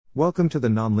Welcome to the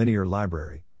Nonlinear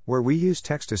Library, where we use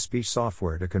text-to-speech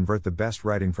software to convert the best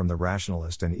writing from the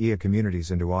Rationalist and EA communities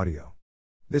into audio.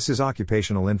 This is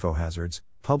Occupational Infohazards,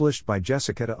 published by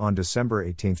Jessicata on December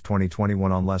 18,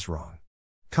 2021 on LessWrong.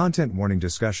 Content warning: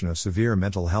 discussion of severe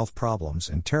mental health problems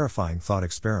and terrifying thought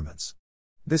experiments.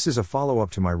 This is a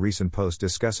follow-up to my recent post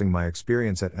discussing my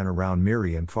experience at and around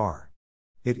MIRI and CFAR.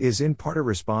 It is in part a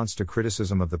response to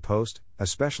criticism of the post,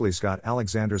 especially Scott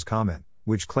Alexander's comment,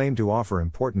 which claimed to offer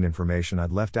important information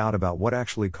I'd left out about what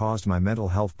actually caused my mental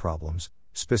health problems,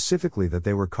 specifically that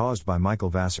they were caused by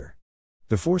Michael Vassar.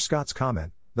 Before Scott's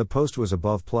comment, the post was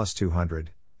above plus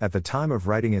 200, at the time of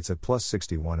writing it's at plus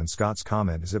 61 and Scott's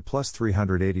comment is at plus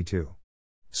 382.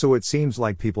 So it seems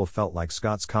like people felt like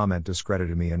Scott's comment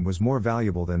discredited me and was more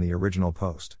valuable than the original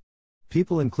post.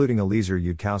 People including Eliezer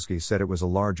Yudkowsky said it was a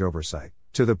large oversight,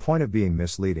 to the point of being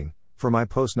misleading, for my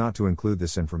post not to include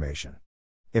this information.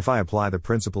 If I apply the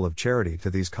principle of charity to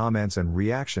these comments and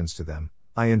reactions to them,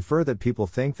 I infer that people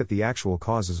think that the actual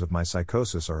causes of my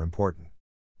psychosis are important.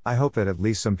 I hope that at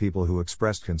least some people who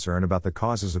expressed concern about the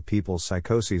causes of people's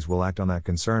psychoses will act on that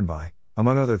concern by,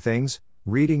 among other things,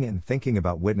 reading and thinking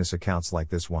about witness accounts like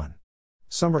this one.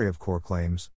 Summary of core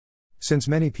claims. Since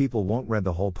many people won't read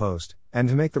the whole post, and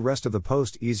to make the rest of the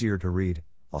post easier to read,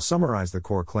 I'll summarize the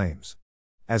core claims.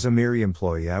 As a MIRI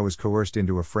employee, I was coerced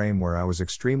into a frame where I was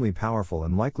extremely powerful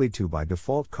and likely to by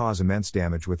default cause immense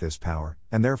damage with this power,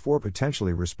 and therefore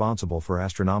potentially responsible for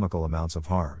astronomical amounts of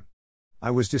harm.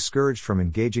 I was discouraged from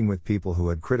engaging with people who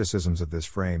had criticisms of this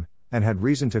frame, and had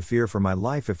reason to fear for my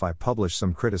life if I published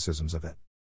some criticisms of it.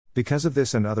 Because of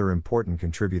this and other important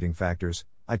contributing factors,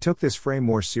 I took this frame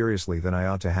more seriously than I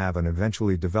ought to have and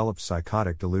eventually developed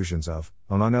psychotic delusions of,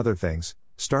 among other things,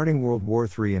 starting World War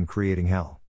III and creating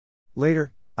hell.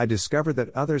 Later, I discovered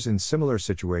that others in similar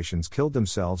situations killed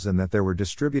themselves and that there were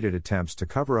distributed attempts to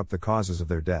cover up the causes of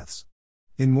their deaths.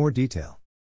 In more detail,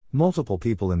 multiple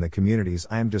people in the communities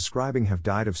I am describing have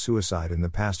died of suicide in the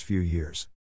past few years.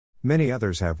 Many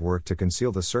others have worked to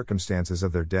conceal the circumstances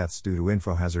of their deaths due to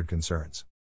infohazard concerns.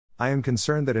 I am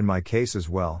concerned that in my case as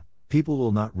well, people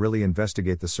will not really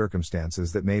investigate the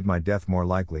circumstances that made my death more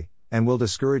likely, and will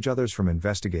discourage others from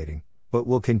investigating, but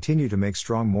will continue to make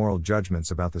strong moral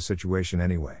judgments about the situation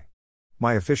anyway.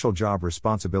 My official job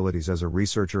responsibilities as a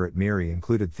researcher at MIRI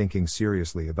included thinking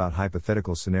seriously about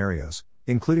hypothetical scenarios,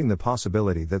 including the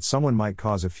possibility that someone might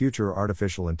cause a future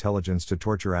artificial intelligence to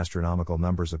torture astronomical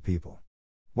numbers of people.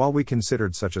 While we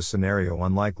considered such a scenario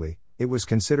unlikely, it was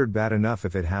considered bad enough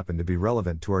if it happened to be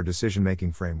relevant to our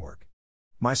decision-making framework.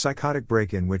 My psychotic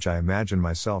break in which I imagined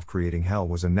myself creating hell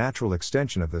was a natural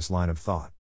extension of this line of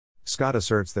thought. Scott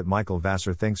asserts that Michael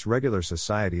Vassar thinks regular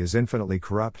society is infinitely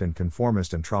corrupt and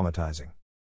conformist and traumatizing.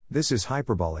 This is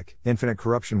hyperbolic. Infinite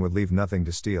corruption would leave nothing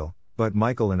to steal, but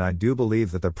Michael and I do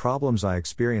believe that the problems I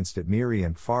experienced at MIRI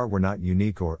and CFAR were not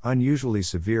unique or unusually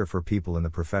severe for people in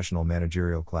the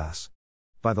professional-managerial class.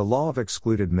 By the law of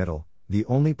excluded middle, the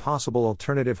only possible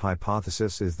alternative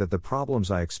hypothesis is that the problems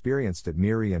I experienced at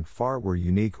MIRI and CFAR were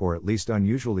unique or at least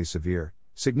unusually severe,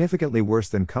 significantly worse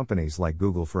than companies like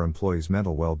Google for employees'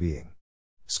 mental well-being.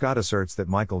 Scott asserts that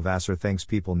Michael Vassar thinks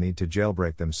people need to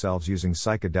jailbreak themselves using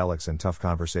psychedelics and tough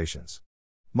conversations.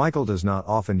 Michael does not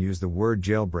often use the word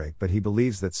jailbreak, but he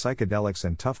believes that psychedelics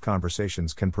and tough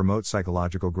conversations can promote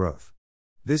psychological growth.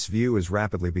 This view is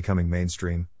rapidly becoming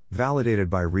mainstream, validated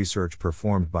by research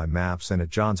performed by MAPS and at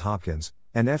Johns Hopkins,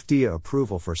 and FDA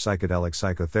approval for psychedelic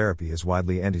psychotherapy is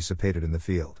widely anticipated in the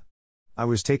field. I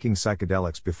was taking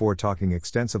psychedelics before talking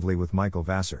extensively with Michael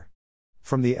Vassar.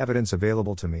 From the evidence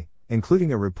available to me,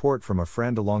 including a report from a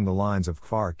friend along the lines of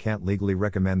CFAR can't legally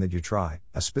recommend that you try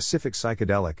a specific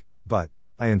psychedelic, but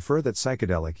I infer that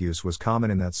psychedelic use was common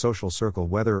in that social circle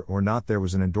whether or not there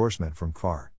was an endorsement from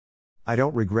CFAR. I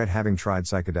don't regret having tried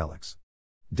psychedelics.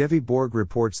 Devi Borg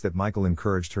reports that Michael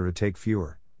encouraged her to take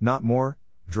fewer, not more,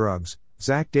 drugs.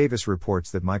 Zach Davis reports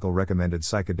that Michael recommended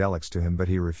psychedelics to him but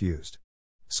he refused.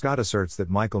 Scott asserts that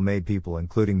Michael made people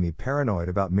including me paranoid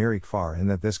about MIRI CFAR and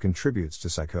that this contributes to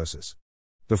psychosis.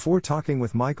 Before talking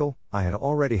with Michael, I had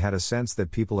already had a sense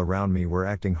that people around me were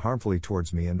acting harmfully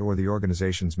towards me and or the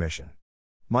organization's mission.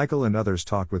 Michael and others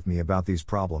talked with me about these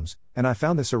problems, and I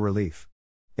found this a relief.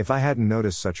 If I hadn't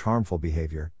noticed such harmful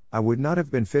behavior, I would not have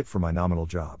been fit for my nominal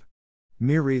job.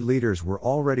 MIRI leaders were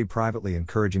already privately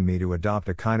encouraging me to adopt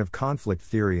a kind of conflict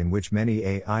theory in which many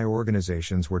AI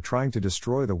organizations were trying to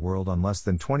destroy the world on less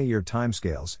than 20-year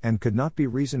timescales and could not be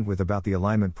reasoned with about the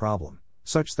alignment problem,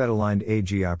 such that aligned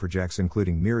AGI projects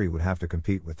including MIRI would have to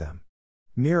compete with them.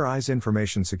 MIRI's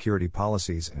information security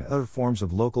policies and other forms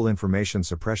of local information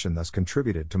suppression thus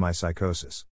contributed to my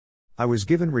psychosis. I was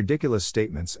given ridiculous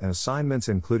statements and assignments,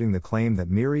 including the claim that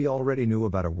MIRI already knew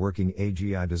about a working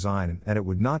AGI design and it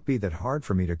would not be that hard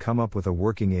for me to come up with a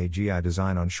working AGI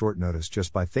design on short notice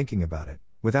just by thinking about it,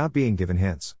 without being given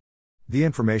hints. The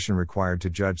information required to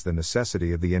judge the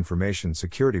necessity of the information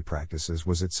security practices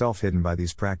was itself hidden by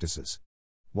these practices.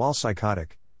 While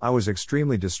psychotic, I was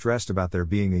extremely distressed about there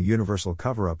being a universal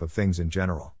cover-up of things in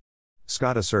general.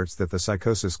 Scott asserts that the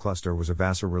psychosis cluster was a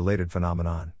Vassar-related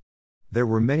phenomenon. There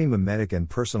were many mimetic and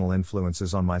personal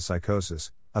influences on my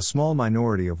psychosis, a small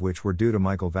minority of which were due to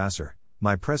Michael Vassar.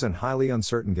 My present highly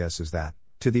uncertain guess is that,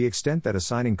 to the extent that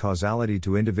assigning causality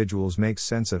to individuals makes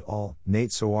sense at all,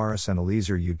 Nate Soares and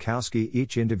Eliezer Yudkowsky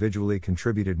each individually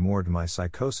contributed more to my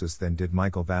psychosis than did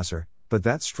Michael Vassar, but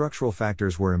that structural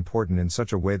factors were important in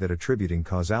such a way that attributing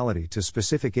causality to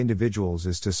specific individuals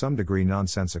is to some degree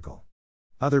nonsensical.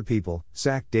 Other people,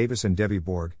 Zach Davis and Debbie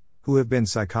Borg, who have been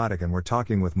psychotic and were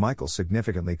talking with Michael,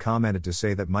 significantly commented to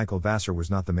say that Michael Vassar was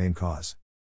not the main cause.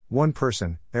 One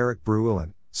person, Eric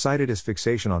Bruillan, cited his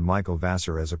fixation on Michael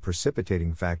Vassar as a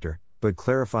precipitating factor, but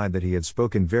clarified that he had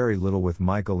spoken very little with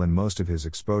Michael and most of his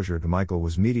exposure to Michael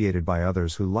was mediated by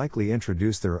others who likely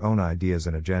introduced their own ideas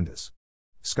and agendas.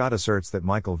 Scott asserts that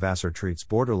Michael Vassar treats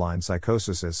borderline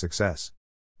psychosis as success.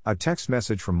 A text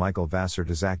message from Michael Vassar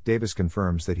to Zach Davis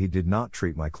confirms that he did not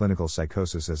treat my clinical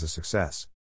psychosis as a success.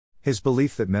 His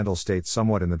belief that mental states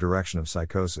somewhat in the direction of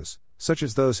psychosis, such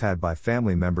as those had by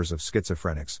family members of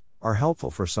schizophrenics, are helpful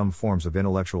for some forms of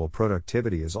intellectual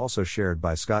productivity is also shared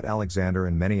by Scott Alexander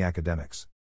and many academics.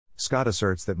 Scott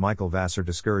asserts that Michael Vassar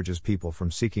discourages people from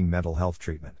seeking mental health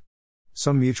treatment.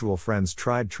 Some mutual friends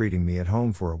tried treating me at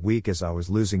home for a week as I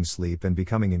was losing sleep and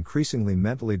becoming increasingly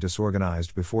mentally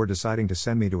disorganized before deciding to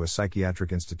send me to a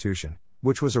psychiatric institution,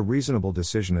 which was a reasonable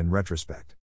decision in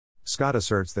retrospect. Scott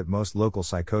asserts that most local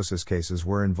psychosis cases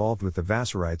were involved with the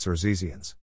Vassarites or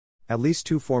Zizians. At least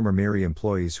 2 former MIRI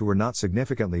employees who were not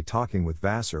significantly talking with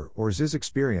Vassar or Ziz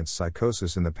experienced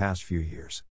psychosis in the past few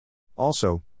years.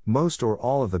 Also, most or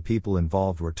all of the people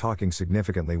involved were talking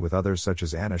significantly with others such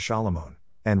as Anna Shalamon,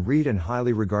 and read and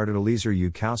highly regarded Eliezer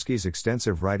Yudkowsky's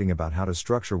extensive writing about how to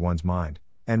structure one's mind,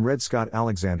 and read Scott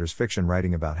Alexander's fiction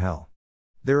writing about hell.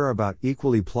 There are about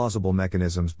equally plausible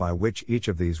mechanisms by which each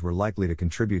of these were likely to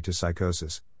contribute to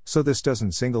psychosis, so this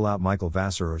doesn't single out Michael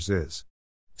Vassar or Ziz.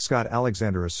 Scott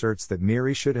Alexander asserts that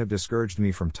MIRI should have discouraged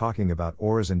me from talking about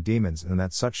auras and demons and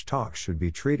that such talks should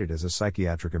be treated as a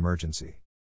psychiatric emergency.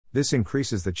 This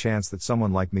increases the chance that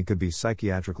someone like me could be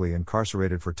psychiatrically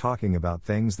incarcerated for talking about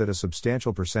things that a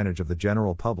substantial percentage of the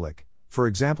general public, for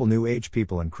example New Age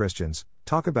people and Christians,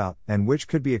 talk about, and which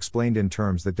could be explained in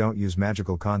terms that don't use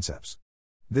magical concepts.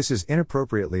 This is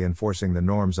inappropriately enforcing the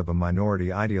norms of a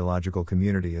minority ideological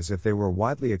community as if they were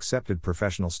widely accepted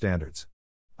professional standards.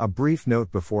 A brief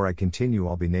note before I continue: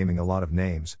 I'll be naming a lot of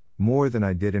names, more than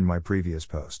I did in my previous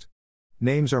post.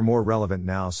 Names are more relevant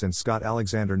now since Scott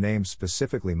Alexander named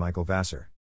specifically Michael Vassar.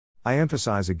 I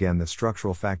emphasize again that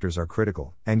structural factors are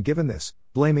critical, and given this,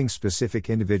 blaming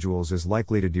specific individuals is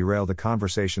likely to derail the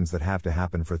conversations that have to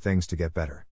happen for things to get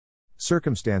better.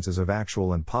 Circumstances of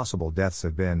actual and possible deaths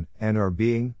have been, and are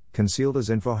being, concealed as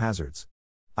infohazards.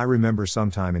 I remember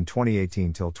sometime in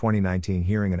 2018 till 2019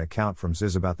 hearing an account from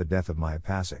Ziz about the death of Maya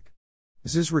Pasic.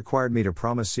 Ziz required me to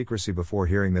promise secrecy before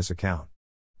hearing this account.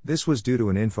 This was due to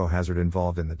an infohazard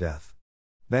involved in the death.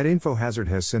 That infohazard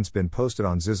has since been posted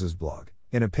on Ziz's blog,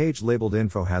 in a page labeled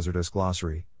Infohazardous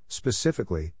Glossary,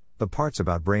 specifically, the parts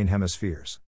about brain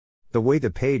hemispheres. The way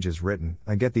the page is written,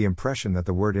 I get the impression that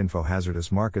the word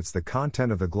infohazardous markets the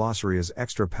content of the glossary as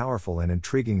extra powerful and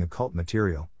intriguing occult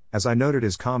material, as I noted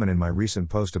is common in my recent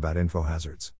post about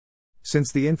infohazards.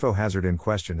 Since the infohazard in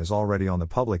question is already on the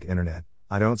public internet,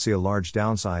 I don't see a large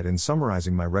downside in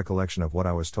summarizing my recollection of what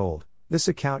I was told. This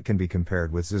account can be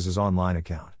compared with Ziz's online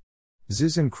account.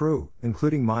 Ziz and crew,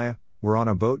 including Maya, were on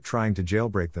a boat trying to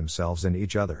jailbreak themselves and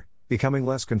each other, becoming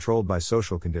less controlled by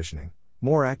social conditioning,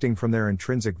 more acting from their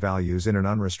intrinsic values in an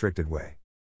unrestricted way.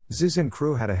 Ziz and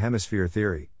crew had a hemisphere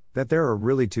theory, that there are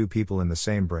really 2 people in the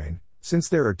same brain, since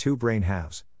there are 2 brain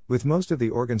halves, with most of the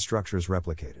organ structures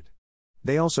replicated.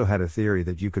 They also had a theory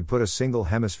that you could put a single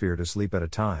hemisphere to sleep at a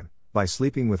time, by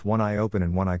sleeping with one eye open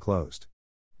and one eye closed.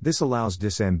 This allows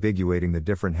disambiguating the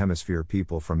different hemisphere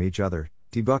people from each other,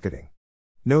 debucketing.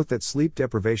 Note that sleep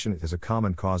deprivation is a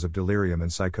common cause of delirium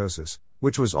and psychosis,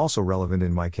 which was also relevant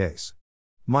in my case.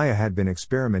 Maya had been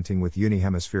experimenting with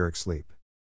unihemispheric sleep.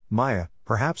 Maya,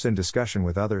 perhaps in discussion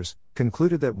with others,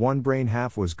 concluded that one brain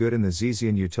half was good in the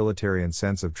Zizian utilitarian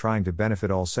sense of trying to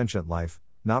benefit all sentient life,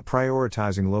 not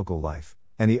prioritizing local life,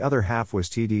 and the other half was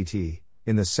TDT,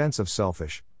 in the sense of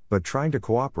selfish, but trying to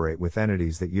cooperate with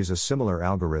entities that use a similar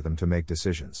algorithm to make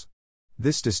decisions.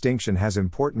 This distinction has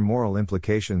important moral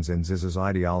implications in Ziz's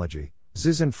ideology.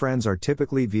 Ziz and friends are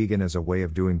typically vegan as a way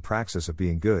of doing praxis of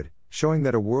being good, showing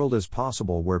that a world is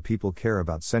possible where people care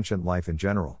about sentient life in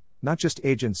general, not just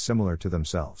agents similar to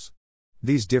themselves.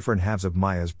 These different halves of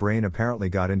Maya's brain apparently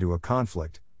got into a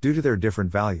conflict, due to their different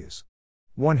values.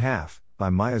 One half,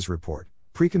 by Maya's report,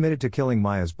 pre-committed to killing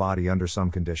Maya's body under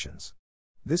some conditions.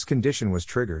 This condition was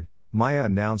triggered, Maya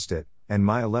announced it, and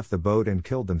Maya left the boat and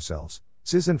killed themselves.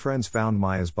 Ziz and friends found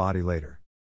Maya's body later.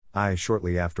 I,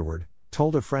 shortly afterward,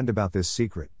 told a friend about this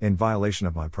secret, in violation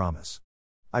of my promise.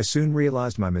 I soon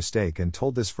realized my mistake and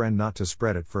told this friend not to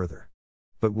spread it further.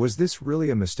 But was this really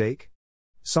a mistake?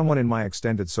 Someone in my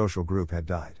extended social group had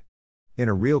died. In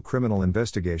a real criminal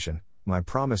investigation, my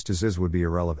promise to Ziz would be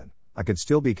irrelevant. I could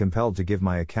still be compelled to give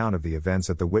my account of the events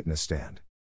at the witness stand.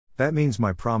 That means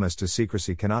my promise to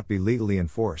secrecy cannot be legally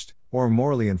enforced, or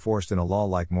morally enforced in a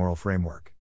law-like moral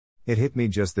framework. It hit me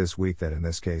just this week that in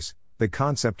this case, the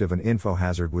concept of an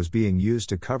infohazard was being used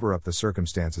to cover up the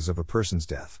circumstances of a person's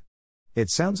death.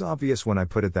 It sounds obvious when I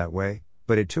put it that way,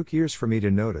 but it took years for me to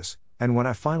notice, and when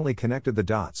I finally connected the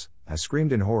dots, I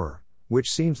screamed in horror,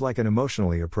 which seems like an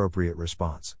emotionally appropriate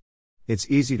response.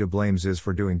 It's easy to blame Ziz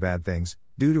for doing bad things,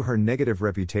 due to her negative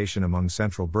reputation among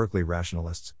Central Berkeley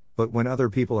rationalists, but when other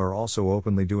people are also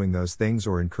openly doing those things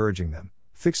or encouraging them,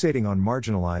 fixating on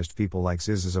marginalized people like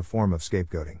Ziz is a form of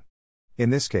scapegoating. In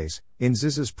this case, in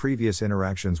Ziz's previous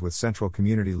interactions with Central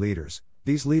community leaders,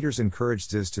 these leaders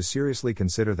encouraged Ziz to seriously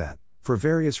consider that, for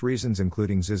various reasons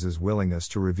including Ziz's willingness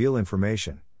to reveal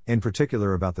information, in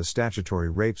particular about the statutory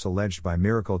rapes alleged by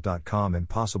Miracle.com and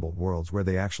possible worlds where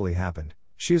they actually happened,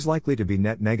 she is likely to be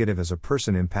net negative as a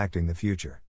person impacting the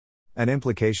future. An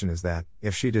implication is that,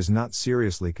 if she does not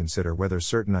seriously consider whether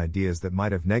certain ideas that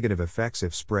might have negative effects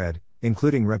if spread,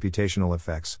 including reputational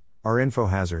effects, are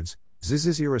infohazards, Ziz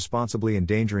is irresponsibly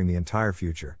endangering the entire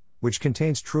future, which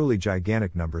contains truly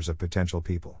gigantic numbers of potential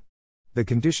people. The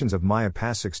conditions of Maya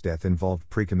Pasik's death involved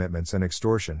pre-commitments and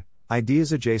extortion,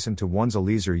 ideas adjacent to ones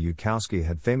Eliezer Yudkowsky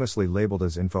had famously labeled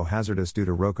as infohazardous due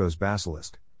to Roko's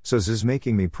basilisk, so Ziz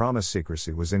making me promise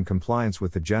secrecy was in compliance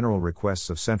with the general requests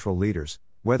of central leaders,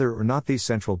 whether or not these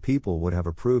central people would have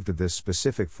approved of this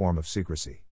specific form of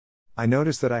secrecy. I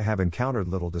notice that I have encountered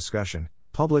little discussion,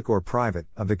 public or private,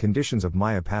 of the conditions of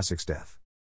Maya Pasik's death.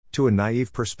 To a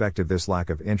naive perspective, this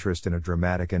lack of interest in a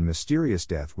dramatic and mysterious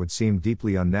death would seem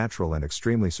deeply unnatural and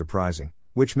extremely surprising,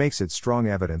 which makes it strong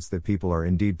evidence that people are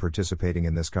indeed participating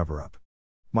in this cover-up.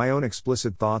 My own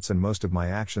explicit thoughts and most of my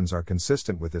actions are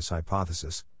consistent with this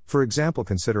hypothesis, for example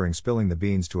considering spilling the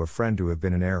beans to a friend to have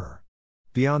been an error.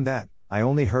 Beyond that, I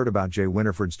only heard about Jay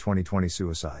Winifred's 2020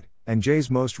 suicide, and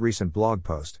Jay's most recent blog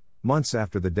post, months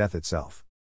after the death itself.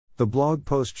 The blog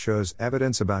post shows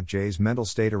evidence about Jay's mental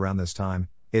state around this time,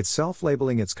 itself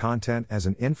labeling its content as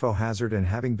an infohazard and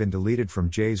having been deleted from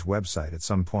Jay's website at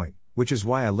some point, which is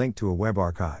why I linked to a web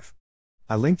archive.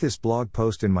 I linked this blog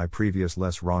post in my previous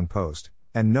LessWrong post,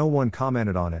 and no one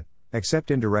commented on it,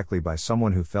 except indirectly by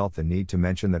someone who felt the need to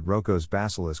mention that Roko's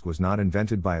basilisk was not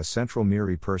invented by a central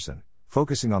MIRI person,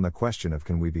 focusing on the question of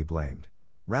can we be blamed,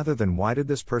 rather than why did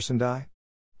this person die?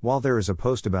 While there is a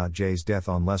post about Jay's death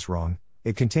on LessWrong,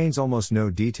 it contains almost no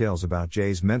details about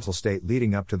Jay's mental state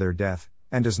leading up to their death,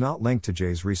 and does not link to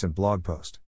Jay's recent blog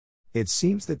post. It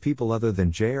seems that people other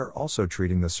than Jay are also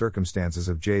treating the circumstances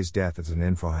of Jay's death as an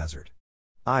infohazard.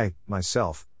 I,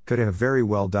 myself, could have very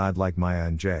well died like Maya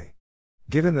and Jay.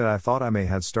 Given that I thought I may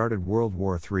have started World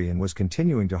War III and was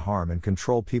continuing to harm and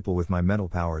control people with my mental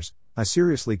powers, I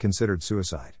seriously considered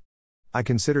suicide. I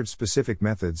considered specific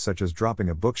methods such as dropping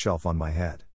a bookshelf on my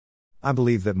head. I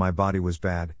believed that my body was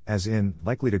bad, as in,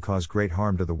 likely to cause great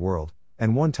harm to the world,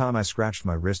 and one time I scratched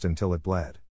my wrist until it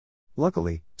bled.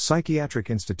 Luckily, psychiatric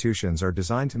institutions are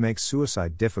designed to make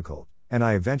suicide difficult, and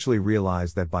I eventually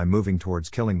realized that by moving towards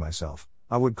killing myself,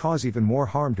 I would cause even more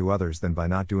harm to others than by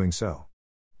not doing so.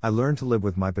 I learned to live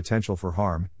with my potential for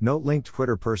harm. Note linked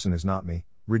Twitter person is not me,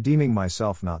 redeeming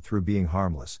myself not through being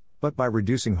harmless, but by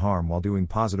reducing harm while doing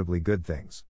positively good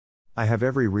things. I have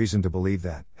every reason to believe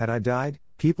that, had I died,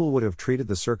 people would have treated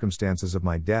the circumstances of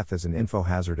my death as an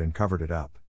infohazard and covered it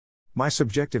up. My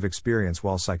subjective experience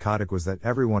while psychotic was that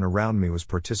everyone around me was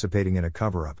participating in a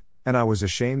cover-up, and I was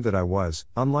ashamed that I was,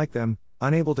 unlike them,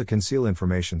 unable to conceal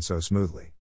information so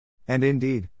smoothly. And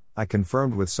indeed, I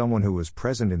confirmed with someone who was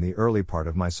present in the early part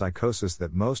of my psychosis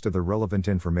that most of the relevant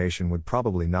information would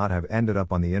probably not have ended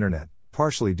up on the internet,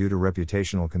 partially due to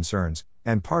reputational concerns,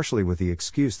 and partially with the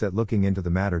excuse that looking into the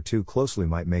matter too closely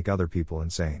might make other people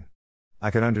insane. I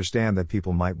can understand that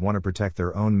people might want to protect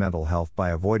their own mental health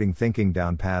by avoiding thinking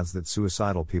down paths that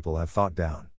suicidal people have thought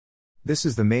down. This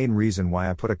is the main reason why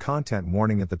I put a content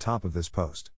warning at the top of this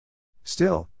post.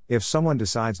 Still, if someone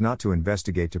decides not to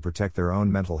investigate to protect their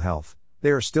own mental health,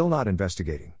 they are still not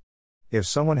investigating. If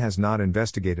someone has not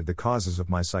investigated the causes of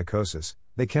my psychosis,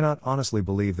 they cannot honestly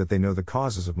believe that they know the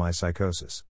causes of my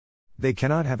psychosis. They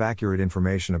cannot have accurate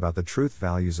information about the truth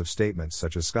values of statements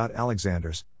such as Scott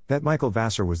Alexander's, that Michael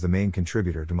Vassar was the main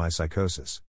contributor to my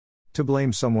psychosis. To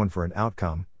blame someone for an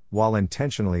outcome, while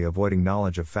intentionally avoiding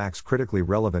knowledge of facts critically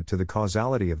relevant to the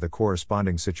causality of the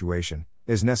corresponding situation,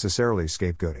 is necessarily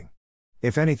scapegoating.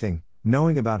 If anything,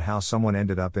 knowing about how someone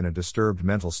ended up in a disturbed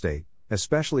mental state,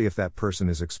 especially if that person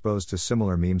is exposed to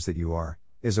similar memes that you are,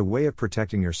 is a way of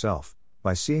protecting yourself,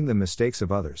 by seeing the mistakes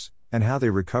of others, and how they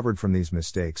recovered from these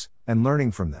mistakes, and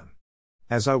learning from them.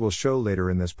 As I will show later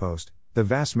in this post, the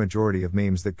vast majority of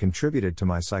memes that contributed to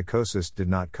my psychosis did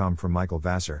not come from Michael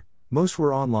Vassar. Most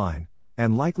were online,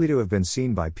 and likely to have been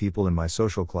seen by people in my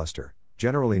social cluster,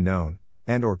 generally known,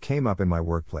 and or came up in my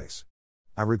workplace.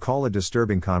 I recall a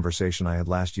disturbing conversation I had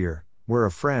last year, where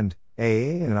a friend,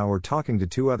 A, and I were talking to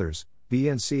two others, B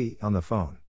and C, on the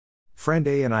phone. Friend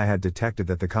A and I had detected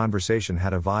that the conversation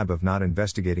had a vibe of not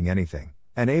investigating anything,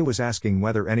 and A was asking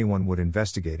whether anyone would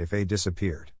investigate if A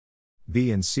disappeared.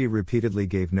 B and C repeatedly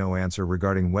gave no answer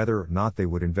regarding whether or not they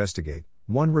would investigate.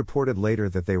 One reported later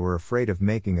that they were afraid of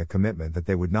making a commitment that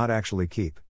they would not actually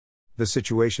keep. The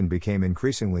situation became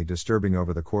increasingly disturbing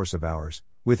over the course of hours,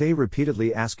 with A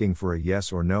repeatedly asking for a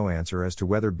yes or no answer as to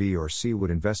whether B or C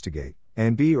would investigate,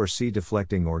 and B or C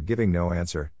deflecting or giving no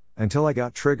answer, until I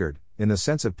got triggered, in the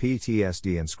sense of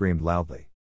PTSD, and screamed loudly.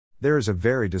 There is a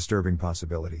very disturbing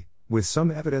possibility, with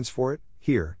some evidence for it,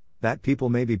 here, that people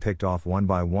may be picked off one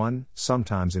by one,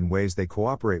 sometimes in ways they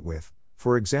cooperate with,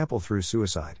 for example through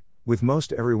suicide, with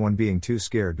most everyone being too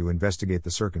scared to investigate the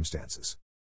circumstances.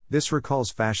 This recalls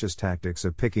fascist tactics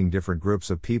of picking different groups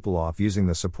of people off using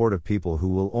the support of people who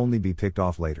will only be picked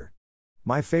off later.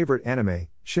 My favorite anime,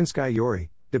 Shinsekai Yori,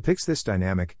 depicts this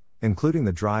dynamic, including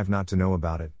the drive not to know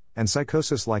about it, and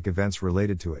psychosis-like events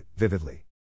related to it, vividly.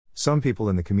 Some people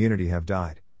in the community have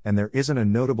died, and there isn't a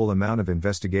notable amount of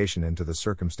investigation into the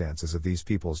circumstances of these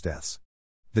people's deaths.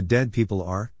 The dead people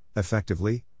are,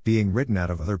 effectively, being written out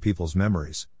of other people's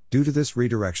memories, due to this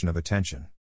redirection of attention.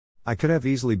 I could have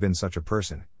easily been such a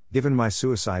person, given my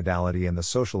suicidality and the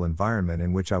social environment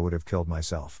in which I would have killed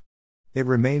myself. It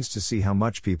remains to see how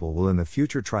much people will in the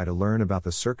future try to learn about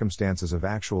the circumstances of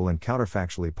actual and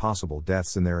counterfactually possible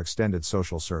deaths in their extended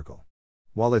social circle.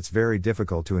 While it's very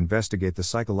difficult to investigate the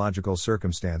psychological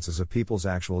circumstances of people's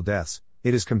actual deaths,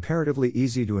 it is comparatively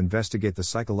easy to investigate the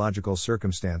psychological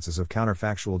circumstances of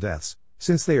counterfactual deaths,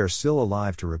 since they are still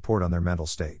alive to report on their mental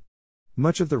state.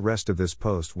 Much of the rest of this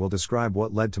post will describe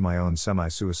what led to my own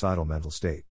semi-suicidal mental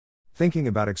state. Thinking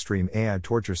about extreme AI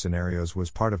torture scenarios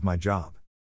was part of my job.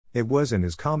 It was and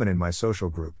is common in my social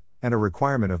group, and a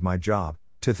requirement of my job,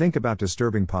 to think about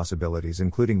disturbing possibilities,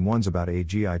 including ones about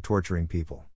AGI torturing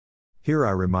people. Here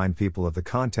I remind people of the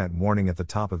content warning at the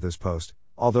top of this post,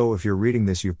 although if you're reading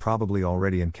this you've probably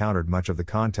already encountered much of the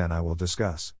content I will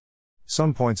discuss.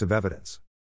 Some points of evidence.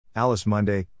 Alice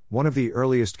Monday, one of the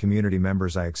earliest community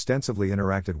members I extensively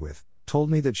interacted with,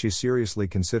 told me that she seriously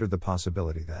considered the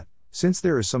possibility that, since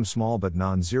there is some small but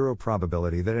non-zero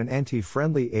probability that an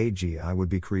anti-friendly AGI would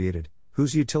be created,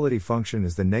 whose utility function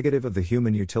is the negative of the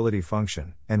human utility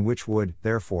function, and which would,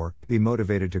 therefore, be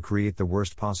motivated to create the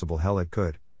worst possible hell it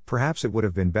could, perhaps it would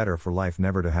have been better for life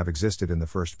never to have existed in the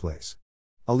first place.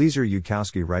 Eliezer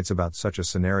Yudkowsky writes about such a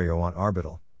scenario on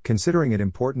Orbital, considering it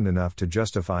important enough to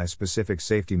justify specific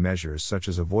safety measures such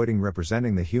as avoiding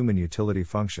representing the human utility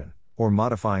function, or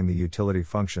modifying the utility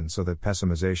function so that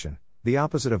pessimization, the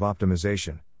opposite of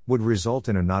optimization, would result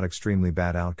in a not extremely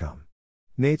bad outcome.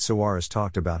 Nate Soares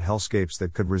talked about hellscapes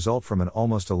that could result from an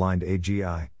almost aligned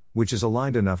AGI, which is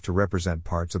aligned enough to represent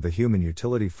parts of the human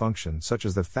utility function such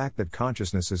as the fact that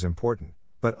consciousness is important,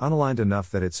 but unaligned enough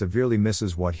that it severely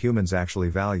misses what humans actually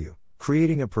value,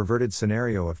 creating a perverted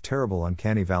scenario of terrible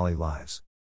uncanny valley lives.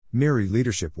 MIRI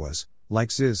leadership was,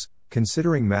 like Ziz,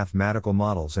 considering mathematical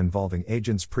models involving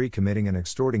agents pre-committing and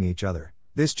extorting each other.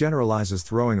 This generalizes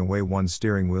throwing away one's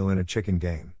steering wheel in a chicken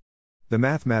game. The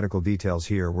mathematical details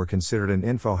here were considered an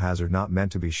infohazard not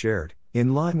meant to be shared,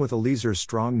 in line with Eliezer's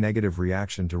strong negative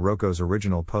reaction to Rocco's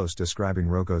original post describing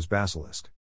Rocco's basilisk.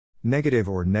 Negative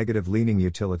or negative-leaning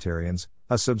utilitarians,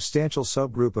 a substantial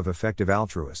subgroup of effective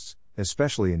altruists,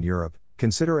 especially in Europe,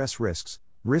 consider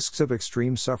risks of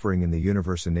extreme suffering in the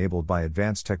universe enabled by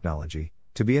advanced technology,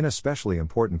 to be an especially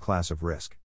important class of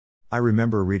risk. I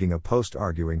remember reading a post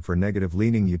arguing for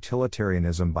negative-leaning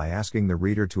utilitarianism by asking the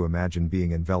reader to imagine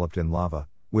being enveloped in lava,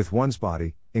 with one's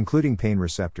body, including pain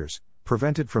receptors,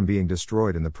 prevented from being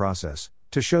destroyed in the process,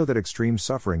 to show that extreme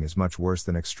suffering is much worse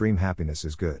than extreme happiness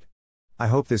is good. I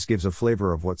hope this gives a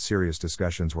flavor of what serious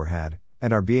discussions were had,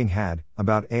 and are being had,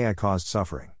 about AI-caused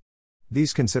suffering.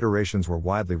 These considerations were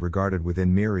widely regarded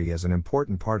within MIRI as an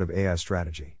important part of AI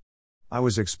strategy. I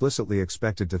was explicitly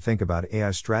expected to think about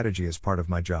AI strategy as part of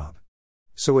my job.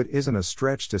 So it isn't a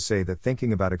stretch to say that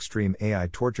thinking about extreme AI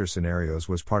torture scenarios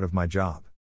was part of my job.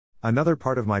 Another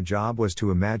part of my job was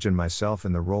to imagine myself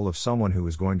in the role of someone who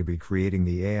was going to be creating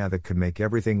the AI that could make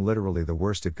everything literally the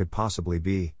worst it could possibly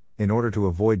be, in order to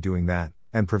avoid doing that,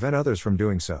 and prevent others from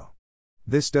doing so.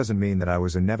 This doesn't mean that I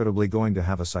was inevitably going to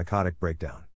have a psychotic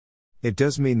breakdown. It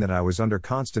does mean that I was under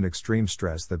constant extreme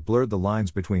stress that blurred the lines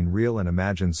between real and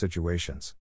imagined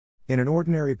situations. In an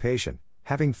ordinary patient,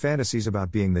 having fantasies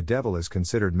about being the devil is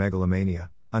considered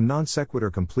megalomania, a non sequitur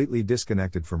completely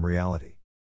disconnected from reality.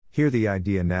 Here the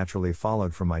idea naturally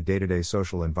followed from my day-to-day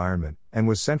social environment, and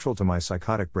was central to my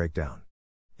psychotic breakdown.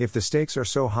 If the stakes are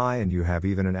so high and you have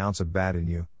even an ounce of bad in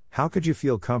you, how could you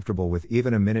feel comfortable with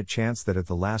even a minute chance that at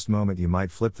the last moment you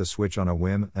might flip the switch on a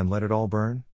whim and let it all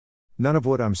burn? None of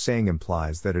what I'm saying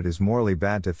implies that it is morally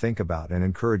bad to think about and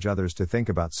encourage others to think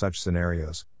about such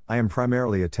scenarios. I am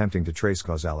primarily attempting to trace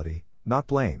causality, not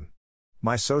blame.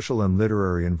 My social and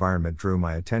literary environment drew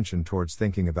my attention towards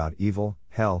thinking about evil,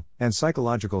 hell, and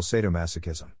psychological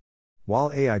sadomasochism.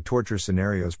 While AI torture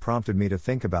scenarios prompted me to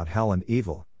think about hell and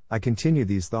evil, I continued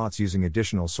these thoughts using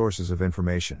additional sources of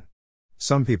information.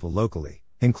 Some people locally,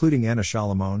 including Anna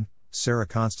Shalamon, Sarah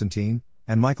Constantine,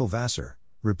 and Michael Vassar,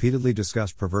 repeatedly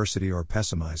discussed perversity or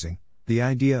pessimizing, the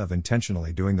idea of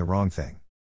intentionally doing the wrong thing.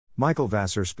 Michael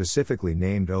Vassar specifically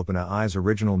named OpenAI's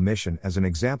original mission as an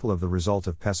example of the result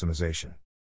of pessimization.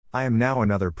 I am now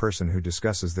another person who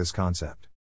discusses this concept.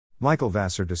 Michael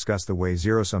Vassar discussed the way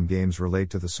zero-sum games relate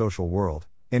to the social world.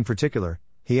 In particular,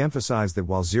 he emphasized that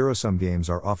while zero-sum games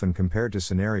are often compared to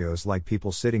scenarios like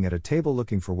people sitting at a table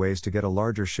looking for ways to get a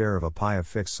larger share of a pie of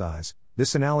fixed size,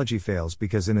 this analogy fails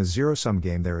because in a zero-sum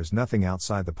game there is nothing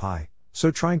outside the pie, so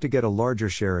trying to get a larger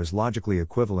share is logically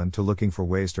equivalent to looking for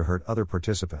ways to hurt other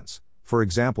participants, for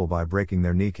example by breaking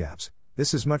their kneecaps.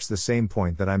 This is much the same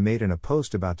point that I made in a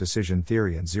post about decision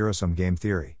theory and zero-sum game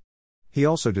theory. He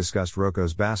also discussed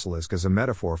Roko's basilisk as a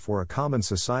metaphor for a common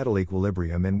societal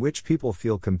equilibrium in which people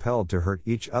feel compelled to hurt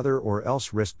each other or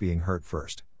else risk being hurt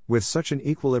first, with such an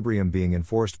equilibrium being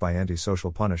enforced by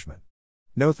antisocial punishment.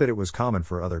 Note that it was common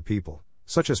for other people,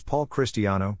 such as Paul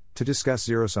Christiano, to discuss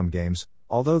zero-sum games,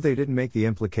 although they didn't make the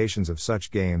implications of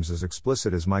such games as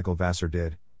explicit as Michael Vassar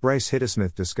did. Bryce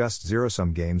Hiddesmith discussed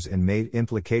zero-sum games and made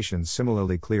implications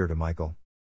similarly clear to Michael.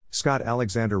 Scott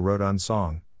Alexander wrote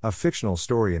Unsong, a fictional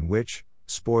story in which,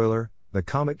 spoiler, the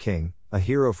Comet King, a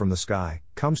hero from the sky,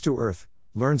 comes to Earth,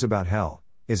 learns about hell,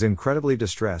 is incredibly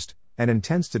distressed, and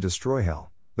intends to destroy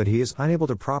hell, but he is unable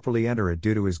to properly enter it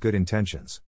due to his good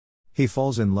intentions. He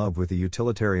falls in love with a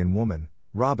utilitarian woman,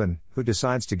 Robin, who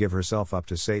decides to give herself up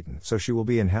to Satan so she will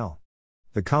be in hell.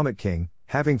 The Comet King,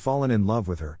 having fallen in love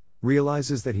with her,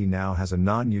 realizes that he now has a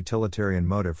non-utilitarian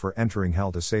motive for entering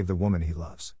hell to save the woman he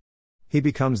loves. He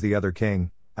becomes the other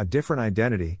king, a different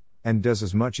identity, and does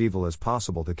as much evil as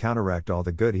possible to counteract all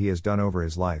the good he has done over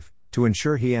his life, to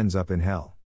ensure he ends up in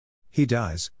hell. He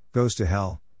dies, goes to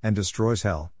hell, and destroys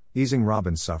hell, easing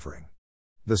Robin's suffering.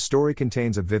 The story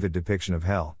contains a vivid depiction of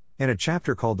hell, in a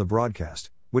chapter called The Broadcast,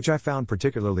 which I found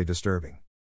particularly disturbing.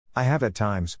 I have at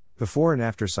times, before and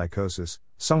after psychosis,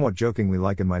 somewhat jokingly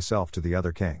likened myself to the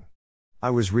other king.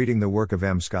 I was reading the work of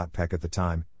M. Scott Peck at the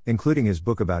time, including his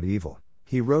book about evil.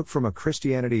 He wrote from a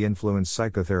Christianity-influenced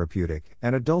psychotherapeutic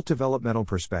and adult developmental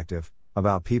perspective,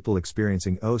 about people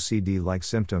experiencing OCD-like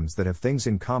symptoms that have things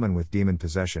in common with demon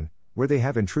possession, where they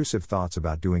have intrusive thoughts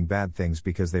about doing bad things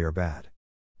because they are bad.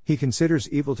 He considers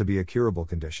evil to be a curable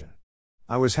condition.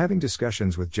 I was having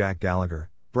discussions with Jack Gallagher,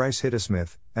 Bryce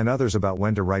Hiddesmith, and others about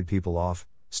when to write people off,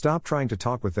 stop trying to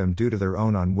talk with them due to their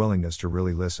own unwillingness to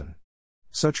really listen.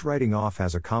 Such writing off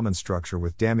has a common structure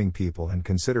with damning people and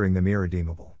considering them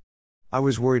irredeemable. I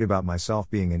was worried about myself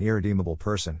being an irredeemable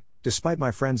person, despite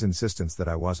my friends' insistence that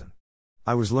I wasn't.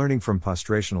 I was learning from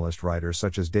post-rationalist writers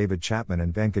such as David Chapman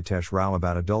and Venkatesh Rao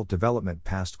about adult development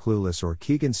past Clueless or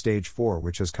Keegan Stage 4,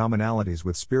 which has commonalities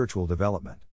with spiritual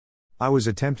development. I was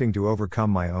attempting to overcome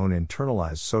my own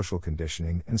internalized social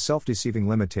conditioning and self-deceiving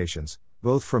limitations,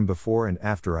 both from before and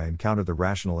after I encountered the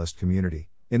rationalist community,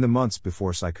 in the months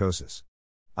before psychosis.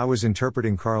 I was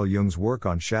interpreting Carl Jung's work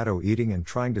on shadow eating and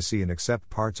trying to see and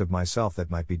accept parts of myself that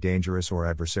might be dangerous or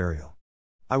adversarial.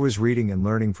 I was reading and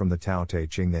learning from the Tao Te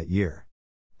Ching that year.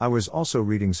 I was also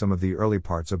reading some of the early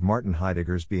parts of Martin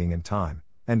Heidegger's Being and Time,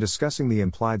 and discussing the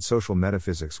implied social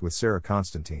metaphysics with Sarah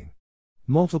Constantine.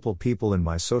 Multiple people in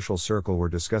my social circle were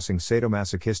discussing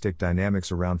sadomasochistic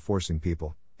dynamics around forcing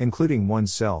people, including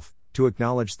oneself, to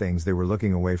acknowledge things they were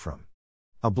looking away from.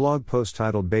 A blog post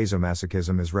titled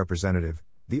Basomasochism is representative,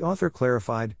 the author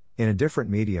clarified, in a different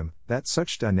medium, that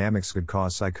such dynamics could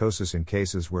cause psychosis in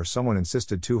cases where someone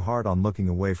insisted too hard on looking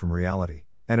away from reality,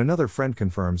 and another friend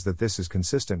confirms that this is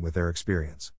consistent with their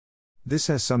experience. This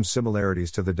has some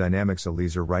similarities to the dynamics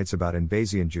Eliezer writes about in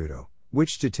Bayesian Judo,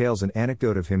 which details an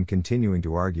anecdote of him continuing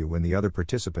to argue when the other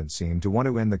participants seem to want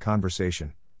to end the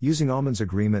conversation, using Ullmann's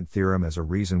agreement theorem as a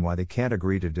reason why they can't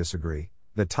agree to disagree.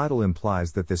 The title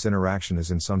implies that this interaction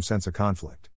is in some sense a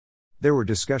conflict. There were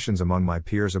discussions among my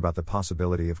peers about the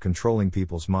possibility of controlling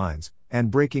people's minds,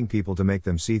 and breaking people to make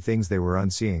them see things they were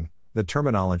unseeing. The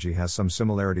terminology has some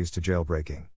similarities to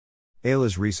jailbreaking.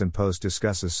 Ayla's recent post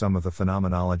discusses some of the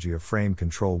phenomenology of frame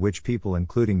control which people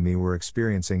including me were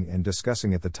experiencing and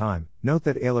discussing at the time. Note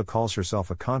that Ayla calls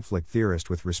herself a conflict theorist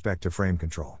with respect to frame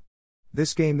control.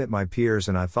 This game that my peers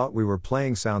and I thought we were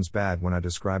playing sounds bad when I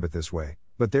describe it this way,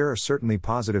 but there are certainly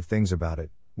positive things about it,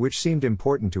 which seemed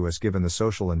important to us given the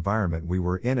social environment we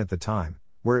were in at the time,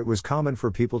 where it was common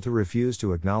for people to refuse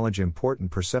to acknowledge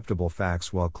important perceptible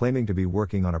facts while claiming to be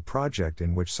working on a project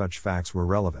in which such facts were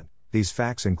relevant. These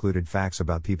facts included facts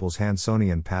about people's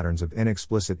Hansonian patterns of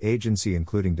inexplicit agency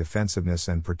including defensiveness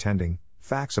and pretending,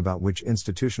 facts about which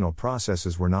institutional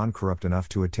processes were non-corrupt enough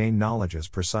to attain knowledge as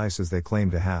precise as they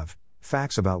claimed to have,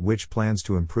 facts about which plans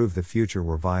to improve the future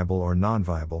were viable or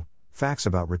non-viable, facts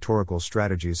about rhetorical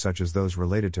strategies such as those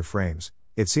related to frames.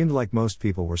 It seemed like most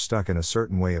people were stuck in a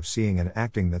certain way of seeing and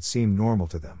acting that seemed normal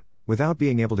to them, without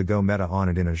being able to go meta on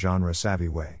it in a genre-savvy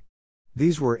way.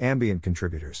 These were ambient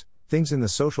contributors, things in the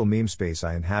social meme space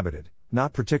I inhabited,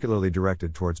 not particularly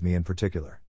directed towards me in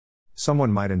particular.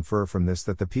 Someone might infer from this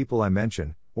that the people I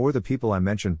mention, or the people I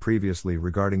mentioned previously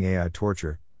regarding AI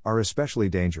torture, are especially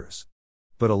dangerous.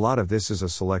 But a lot of this is a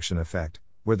selection effect,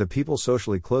 where the people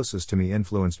socially closest to me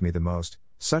influenced me the most,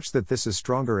 such that this is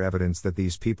stronger evidence that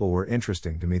these people were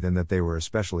interesting to me than that they were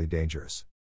especially dangerous.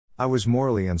 I was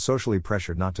morally and socially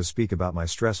pressured not to speak about my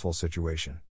stressful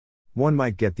situation. One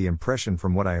might get the impression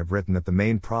from what I have written that the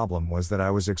main problem was that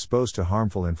I was exposed to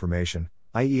harmful information,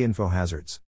 i.e.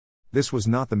 infohazards. This was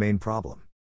not the main problem.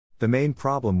 The main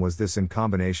problem was this in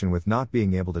combination with not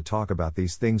being able to talk about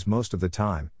these things most of the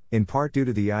time, in part due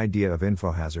to the idea of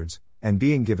infohazards, and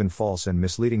being given false and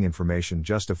misleading information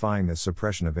justifying the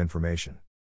suppression of information.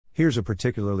 Here's a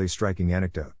particularly striking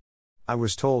anecdote. I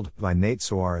was told, by Nate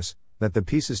Soares, that the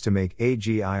pieces to make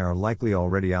AGI are likely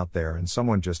already out there and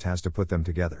someone just has to put them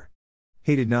together.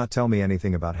 He did not tell me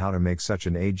anything about how to make such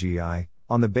an AGI,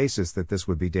 on the basis that this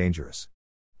would be dangerous.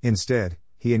 Instead,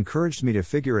 he encouraged me to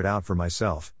figure it out for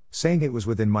myself, saying it was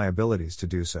within my abilities to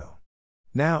do so.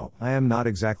 Now, I am not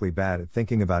exactly bad at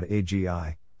thinking about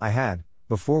AGI. I had,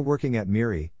 before working at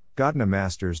MIRI, gotten a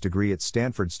master's degree at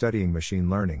Stanford studying machine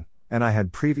learning, and I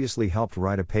had previously helped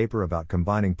write a paper about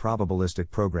combining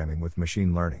probabilistic programming with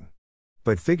machine learning.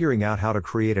 But figuring out how to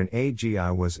create an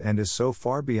AGI was and is so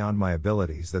far beyond my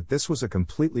abilities that this was a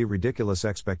completely ridiculous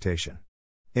expectation.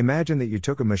 Imagine that you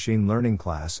took a machine learning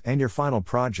class and your final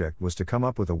project was to come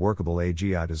up with a workable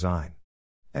AGI design.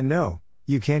 And no,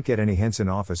 you can't get any hints in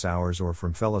office hours or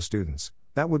from fellow students.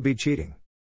 That would be cheating.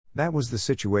 That was the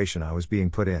situation I was being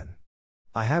put in.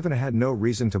 I haven't had no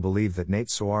reason to believe that Nate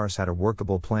Soares had a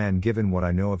workable plan given what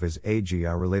I know of his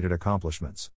AGI-related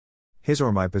accomplishments. His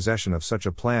or my possession of such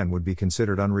a plan would be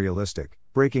considered unrealistic,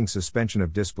 breaking suspension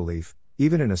of disbelief,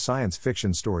 even in a science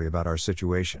fiction story about our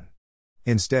situation.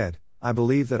 Instead, I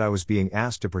believe that I was being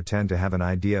asked to pretend to have an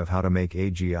idea of how to make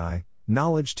AGI,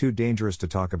 knowledge too dangerous to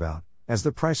talk about, as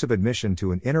the price of admission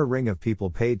to an inner ring of people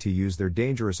paid to use their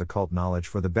dangerous occult knowledge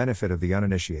for the benefit of the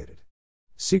uninitiated.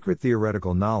 Secret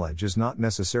theoretical knowledge is not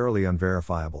necessarily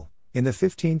unverifiable. In the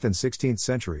 15th and 16th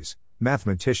centuries,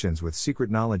 mathematicians with secret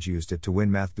knowledge used it to win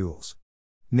math duels.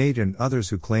 Nate and others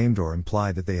who claimed or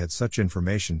implied that they had such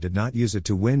information did not use it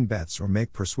to win bets or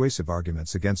make persuasive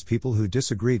arguments against people who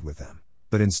disagreed with them,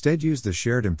 but instead used the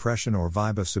shared impression or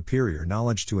vibe of superior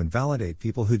knowledge to invalidate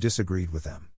people who disagreed with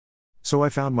them. So I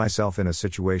found myself in a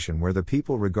situation where the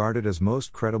people regarded as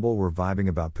most credible were vibing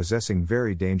about possessing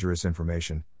very dangerous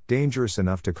information, dangerous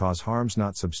enough to cause harms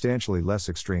not substantially less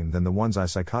extreme than the ones I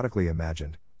psychotically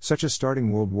imagined, such as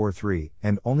starting World War III,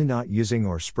 and only not using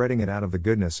or spreading it out of the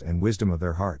goodness and wisdom of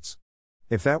their hearts.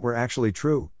 If that were actually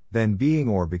true, then being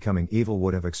or becoming evil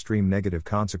would have extreme negative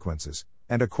consequences,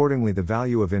 and accordingly the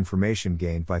value of information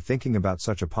gained by thinking about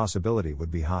such a possibility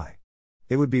would be high.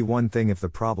 It would be one thing if the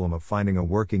problem of finding a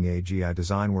working AGI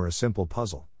design were a simple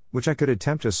puzzle, which I could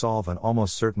attempt to solve and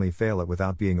almost certainly fail at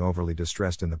without being overly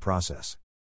distressed in the process.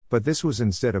 But this was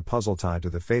instead a puzzle tied to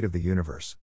the fate of the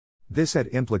universe. This had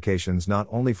implications not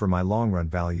only for my long-run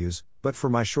values, but for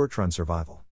my short-run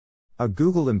survival. A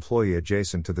Google employee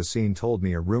adjacent to the scene told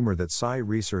me a rumor that Psi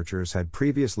researchers had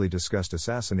previously discussed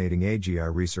assassinating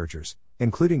AGI researchers,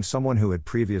 including someone who had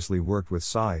previously worked with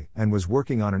Psi and was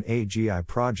working on an AGI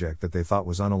project that they thought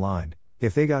was unaligned,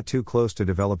 if they got too close to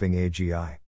developing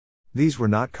AGI. These were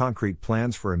not concrete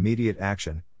plans for immediate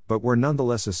action, but were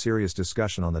nonetheless a serious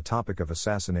discussion on the topic of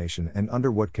assassination and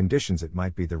under what conditions it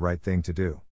might be the right thing to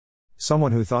do.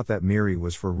 Someone who thought that MIRI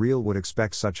was for real would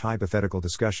expect such hypothetical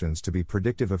discussions to be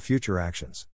predictive of future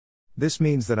actions. This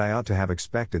means that I ought to have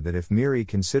expected that if MIRI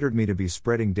considered me to be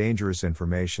spreading dangerous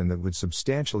information that would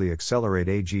substantially accelerate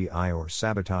AGI or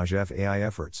sabotage FAI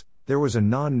efforts, there was a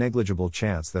non-negligible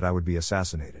chance that I would be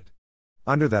assassinated.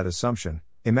 Under that assumption,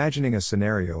 imagining a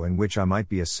scenario in which I might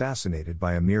be assassinated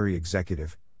by a MIRI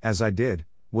executive, as I did,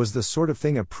 was the sort of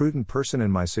thing a prudent person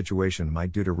in my situation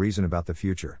might do to reason about the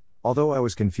future, although I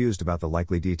was confused about the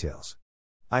likely details.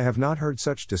 I have not heard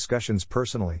such discussions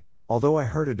personally, although I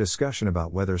heard a discussion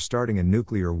about whether starting a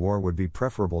nuclear war would be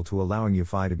preferable to allowing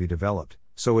UFI to be developed,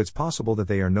 so it's possible that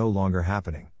they are no longer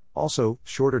happening. Also,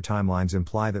 shorter timelines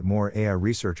imply that more AI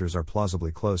researchers are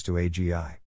plausibly close to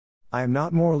AGI. I am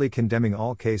not morally condemning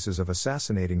all cases of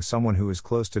assassinating someone who is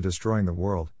close to destroying the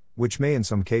world, which may in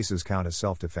some cases count as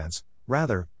self-defense.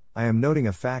 Rather, I am noting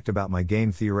a fact about my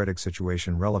game-theoretic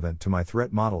situation relevant to my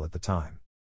threat model at the time.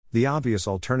 The obvious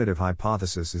alternative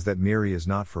hypothesis is that MIRI is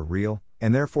not for real,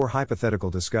 and therefore hypothetical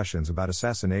discussions about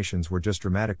assassinations were just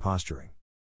dramatic posturing.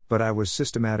 But I was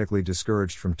systematically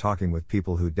discouraged from talking with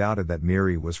people who doubted that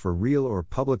MIRI was for real or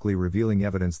publicly revealing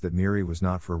evidence that MIRI was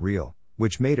not for real,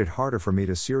 which made it harder for me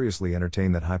to seriously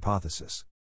entertain that hypothesis.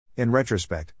 In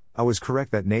retrospect, I was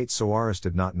correct that Nate Soares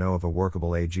did not know of a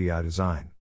workable AGI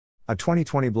design. A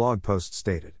 2020 blog post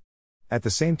stated. At the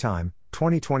same time,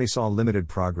 2020 saw limited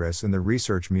progress in the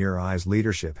research. MIRI's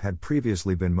leadership had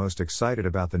previously been most excited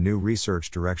about the new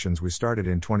research directions we started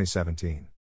in 2017.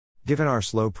 Given our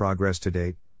slow progress to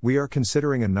date, we are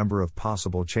considering a number of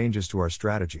possible changes to our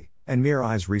strategy, and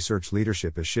MIRI's research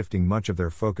leadership is shifting much of their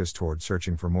focus toward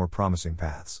searching for more promising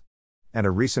paths. And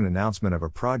a recent announcement of a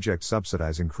project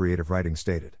subsidizing creative writing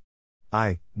stated.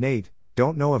 Nate,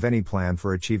 don't know of any plan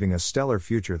for achieving a stellar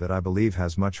future that I believe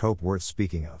has much hope worth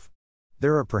speaking of.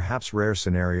 There are perhaps rare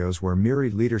scenarios where MIRI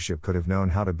leadership could have known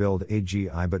how to build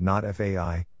AGI but not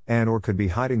FAI, and or could be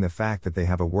hiding the fact that they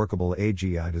have a workable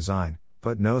AGI design,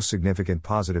 but no significant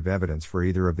positive evidence for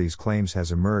either of these claims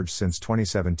has emerged since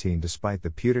 2017 despite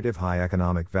the putative high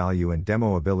economic value and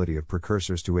demo ability of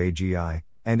precursors to AGI,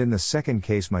 and in the second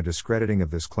case my discrediting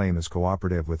of this claim is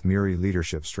cooperative with MIRI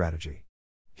leadership strategy.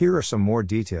 Here are some more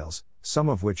details, some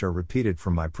of which are repeated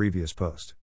from my previous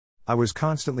post. I was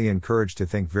constantly encouraged to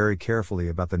think very carefully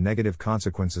about the negative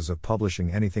consequences of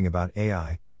publishing anything about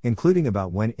AI, including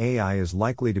about when AI is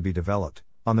likely to be developed,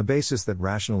 on the basis that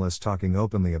rationalists talking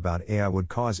openly about AI would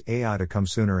cause AI to come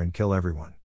sooner and kill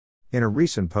everyone. In a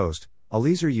recent post,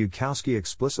 Eliezer Yudkowsky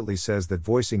explicitly says that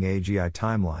voicing AGI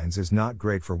timelines is not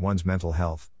great for one's mental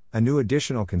health, a new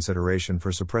additional consideration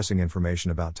for suppressing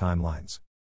information about timelines.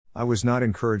 I was not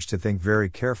encouraged to think very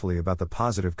carefully about the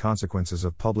positive consequences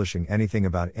of publishing anything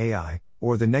about AI,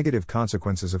 or the negative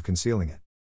consequences of concealing it.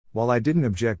 While I didn't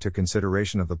object to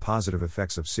consideration of the positive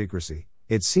effects of secrecy,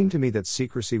 it seemed to me that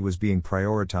secrecy was being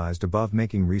prioritized above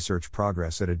making research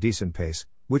progress at a decent pace,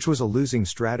 which was a losing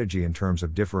strategy in terms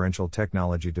of differential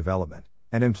technology development,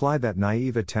 and implied that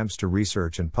naive attempts to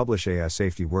research and publish AI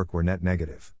safety work were net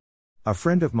negative. A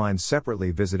friend of mine separately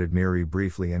visited MIRI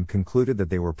briefly and concluded that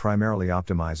they were primarily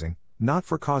optimizing, not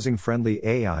for causing friendly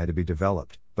AI to be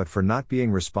developed, but for not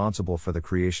being responsible for the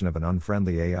creation of an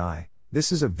unfriendly AI.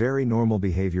 This is a very normal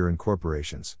behavior in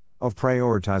corporations, of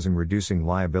prioritizing reducing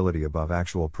liability above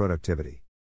actual productivity.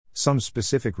 Some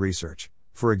specific research,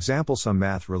 for example some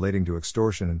math relating to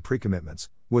extortion and pre-commitments,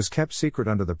 was kept secret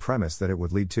under the premise that it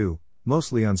would lead to,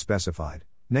 mostly unspecified,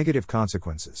 negative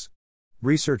consequences.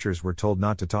 Researchers were told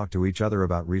not to talk to each other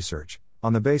about research,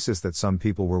 on the basis that some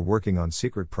people were working on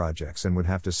secret projects and would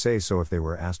have to say so if they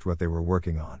were asked what they were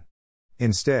working on.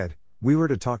 Instead, we were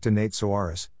to talk to Nate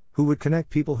Soares, who would connect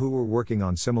people who were working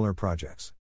on similar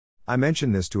projects. I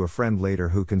mentioned this to a friend later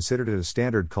who considered it a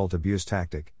standard cult abuse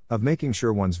tactic, of making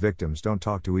sure one's victims don't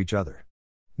talk to each other.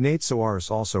 Nate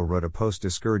Soares also wrote a post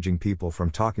discouraging people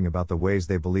from talking about the ways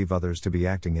they believe others to be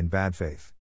acting in bad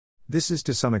faith. This is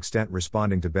to some extent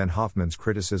responding to Ben Hoffman's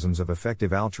criticisms of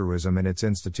effective altruism and its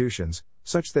institutions,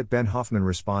 such that Ben Hoffman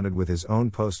responded with his own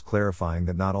post clarifying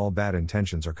that not all bad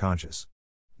intentions are conscious.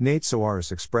 Nate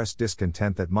Soares expressed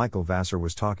discontent that Michael Vassar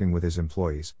was talking with his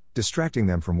employees, distracting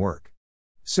them from work.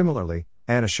 Similarly,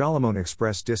 Anna Shalamon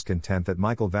expressed discontent that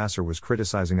Michael Vassar was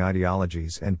criticizing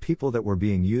ideologies and people that were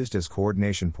being used as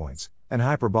coordination points, and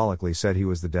hyperbolically said he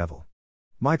was the devil.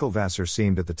 Michael Vassar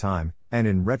seemed at the time, and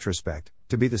in retrospect,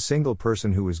 to be the single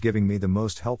person who was giving me the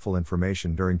most helpful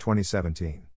information during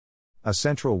 2017. A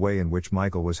central way in which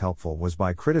Michael was helpful was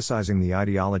by criticizing the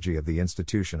ideology of the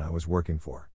institution I was working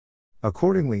for.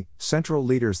 Accordingly, central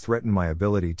leaders threatened my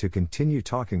ability to continue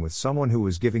talking with someone who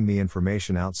was giving me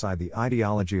information outside the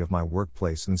ideology of my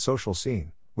workplace and social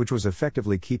scene, which was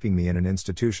effectively keeping me in an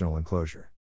institutional enclosure.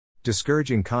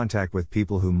 Discouraging contact with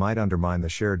people who might undermine the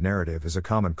shared narrative is a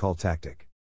common cult tactic.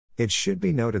 It should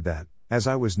be noted that, as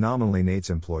I was nominally Nate's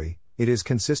employee, it is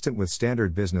consistent with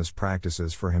standard business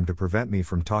practices for him to prevent me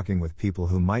from talking with people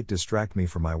who might distract me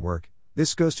from my work.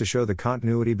 This goes to show the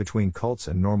continuity between cults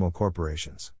and normal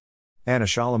corporations. Anna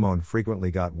Shalamon frequently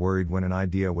got worried when an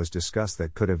idea was discussed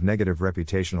that could have negative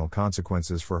reputational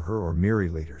consequences for her or MIRI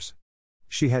leaders.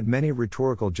 She had many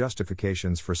rhetorical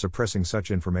justifications for suppressing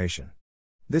such information.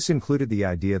 This included the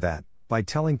idea that, by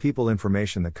telling people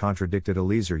information that contradicted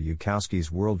Eliezer Yudkowsky's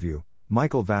worldview,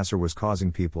 Michael Vassar was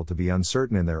causing people to be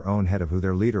uncertain in their own head of who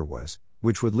their leader was,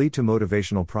 which would lead to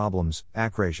motivational problems,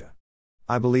 acrasia.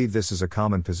 I believe this is a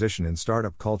common position in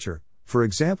startup culture. For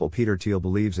example, Peter Thiel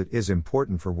believes it is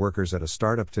important for workers at a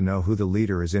startup to know who the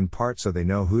leader is in part so they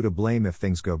know who to blame if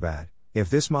things go bad. If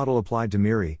this model applied to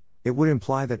MIRI, it would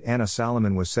imply that Anna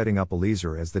Shalamon was setting up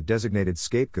Eliezer as the designated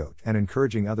scapegoat and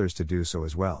encouraging others to do so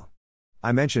as well.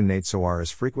 I mention Nate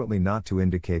Soares frequently not to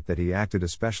indicate that he acted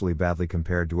especially badly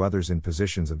compared to others in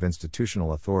positions of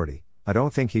institutional authority. I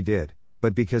don't think he did,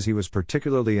 but because he was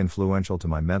particularly influential to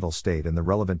my mental state in the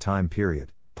relevant time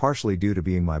period, partially due to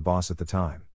being my boss at the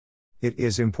time. It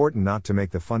is important not to make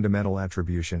the fundamental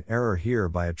attribution error here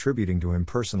by attributing to him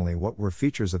personally what were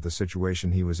features of the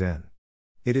situation he was in.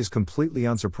 It is completely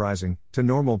unsurprising, to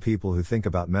normal people who think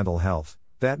about mental health,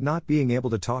 that not being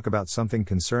able to talk about something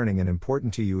concerning and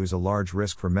important to you is a large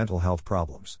risk for mental health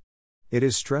problems. It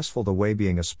is stressful the way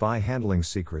being a spy handling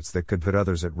secrets that could put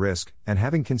others at risk, and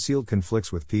having concealed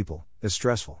conflicts with people, is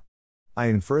stressful. I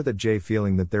infer that Jay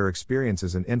feeling that their experience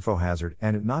is an infohazard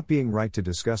and it not being right to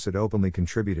discuss it openly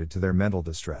contributed to their mental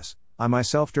distress. I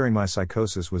myself during my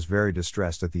psychosis was very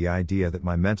distressed at the idea that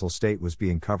my mental state was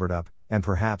being covered up, and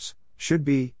perhaps, should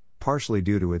be, partially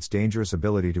due to its dangerous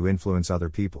ability to influence other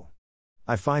people.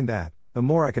 I find that, the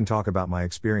more I can talk about my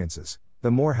experiences, the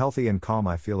more healthy and calm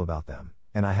I feel about them,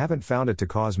 and I haven't found it to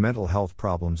cause mental health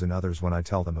problems in others when I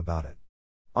tell them about it.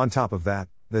 On top of that,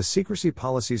 the secrecy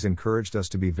policies encouraged us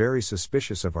to be very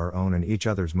suspicious of our own and each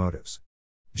other's motives.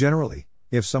 Generally,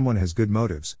 if someone has good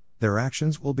motives, their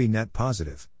actions will be net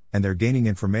positive, and their gaining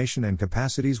information and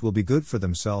capacities will be good for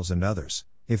themselves and others.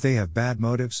 If they have bad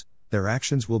motives, their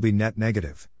actions will be net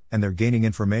negative, and their gaining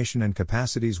information and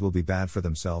capacities will be bad for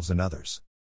themselves and others.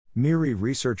 MIRI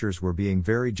researchers were being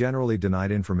very generally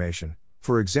denied information,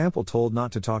 for example told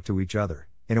not to talk to each other,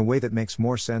 in a way that makes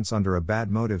more sense under a bad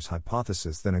motives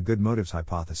hypothesis than a good motives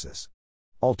hypothesis.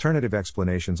 Alternative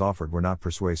explanations offered were not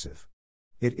persuasive.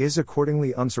 It is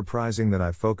accordingly unsurprising that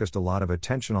I focused a lot of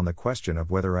attention on the question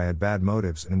of whether I had bad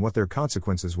motives and what their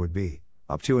consequences would be,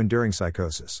 up to and during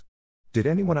psychosis. Did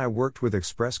anyone I worked with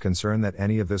express concern that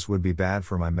any of this would be bad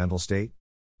for my mental state?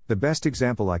 The best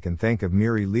example I can think of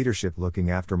MIRI leadership looking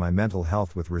after my mental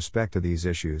health with respect to these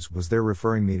issues was their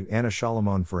referring me to Anna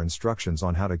Shalamon for instructions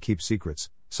on how to keep secrets,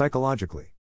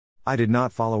 psychologically. I did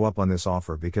not follow up on this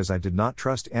offer because I did not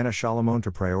trust Anna Shalamon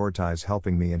to prioritize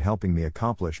helping me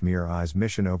accomplish MIRI's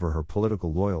mission over her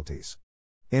political loyalties.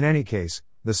 In any case,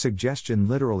 the suggestion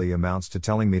literally amounts to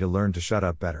telling me to learn to shut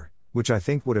up better, which I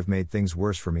think would have made things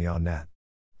worse for me on net.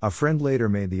 A friend later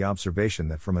made the observation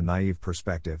that from a naive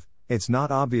perspective, it's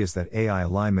not obvious that AI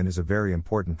alignment is a very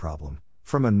important problem.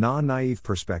 From a non-naive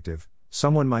perspective,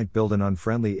 someone might build an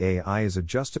unfriendly AI as a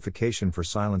justification for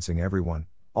silencing everyone,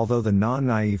 although the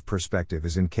non-naive perspective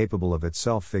is incapable of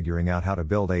itself figuring out how to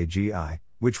build AGI,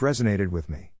 which resonated with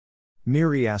me.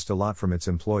 MIRI asked a lot from its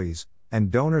employees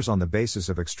and donors on the basis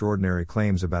of extraordinary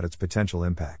claims about its potential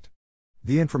impact.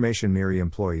 The information MIRI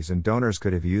employees and donors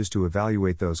could have used to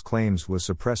evaluate those claims was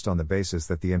suppressed on the basis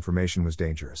that the information was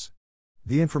dangerous.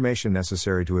 The information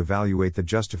necessary to evaluate the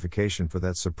justification for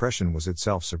that suppression was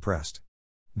itself suppressed.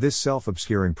 This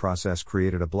self-obscuring process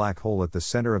created a black hole at the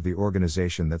center of the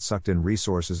organization that sucked in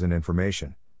resources and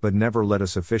information, but never let a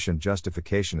sufficient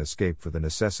justification escape for the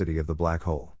necessity of the black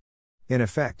hole. In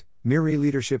effect, MIRI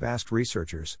leadership asked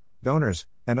researchers, donors,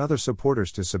 and other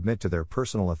supporters to submit to their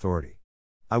personal authority.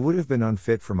 I would have been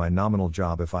unfit for my nominal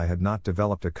job if I had not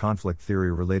developed a conflict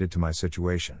theory related to my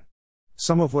situation.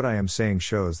 Some of what I am saying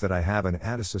shows that I have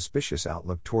a suspicious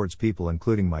outlook towards people,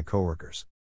 including my coworkers.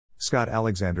 Scott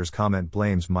Alexander's comment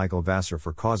blames Michael Vassar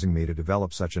for causing me to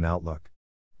develop such an outlook.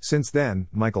 Since then,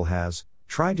 Michael has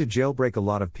tried to jailbreak a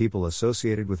lot of people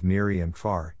associated with MIRI and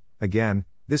CFAR. Again,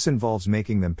 this involves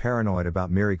making them paranoid about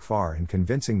MIRI CFAR and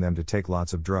convincing them to take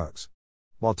lots of drugs.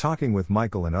 While talking with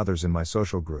Michael and others in my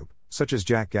social group, such as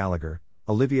Jack Gallagher,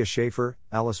 Olivia Schaefer,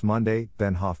 Alice Munday,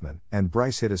 Ben Hoffman, and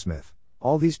Bryce Hiddesmith,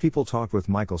 all these people talked with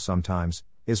Michael sometimes,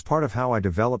 is part of how I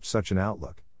developed such an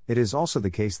outlook. It is also the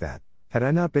case that, had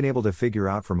I not been able to figure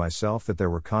out for myself that there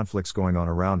were conflicts going on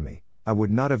around me, I would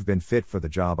not have been fit for the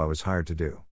job I was hired to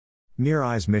do.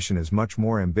 MIRI's mission is much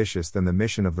more ambitious than the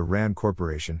mission of the RAND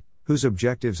Corporation, whose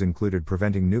objectives included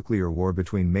preventing nuclear war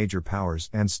between major powers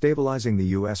and stabilizing the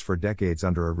US for decades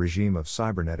under a regime of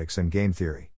cybernetics and game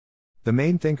theory. The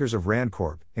main thinkers of RAND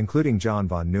Corp., including John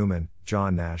von Neumann,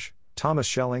 John Nash, Thomas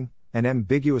Schelling, and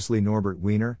ambiguously Norbert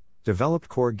Wiener, developed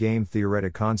core game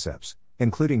theoretic concepts,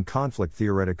 including conflict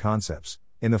theoretic concepts,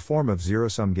 in the form of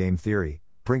zero-sum game theory,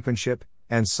 brinkmanship,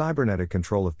 and cybernetic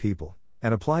control of people,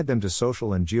 and applied them to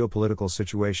social and geopolitical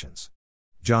situations.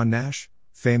 John Nash,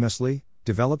 famously,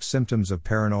 developed symptoms of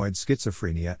paranoid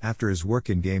schizophrenia after his work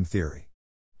in game theory.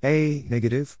 A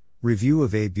negative review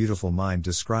of A Beautiful Mind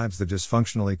describes the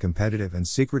dysfunctionally competitive and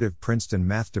secretive Princeton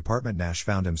math department Nash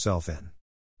found himself in.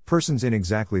 Persons in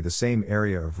exactly the same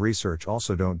area of research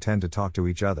also don't tend to talk to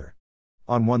each other.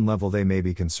 On one level, they may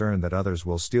be concerned that others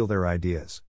will steal their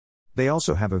ideas. They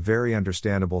also have a very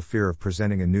understandable fear of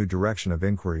presenting a new direction of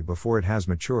inquiry before it has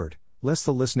matured, lest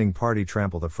the listening party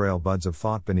trample the frail buds of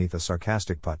thought beneath a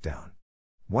sarcastic put-down.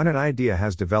 When an idea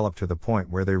has developed to the point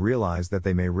where they realize that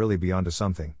they may really be onto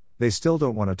something, they still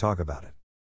don't want to talk about it.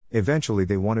 Eventually,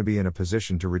 they want to be in a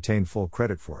position to retain full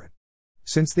credit for it.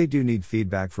 Since they do need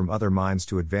feedback from other minds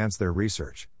to advance their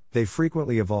research, they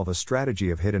frequently evolve a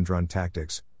strategy of hit-and-run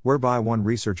tactics, whereby one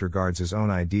researcher guards his own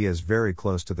ideas very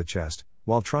close to the chest,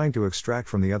 while trying to extract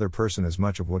from the other person as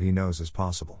much of what he knows as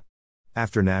possible.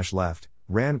 After Nash left,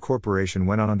 RAND Corporation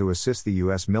went on to assist the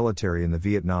U.S. military in the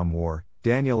Vietnam War.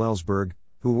 Daniel Ellsberg,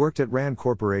 who worked at RAND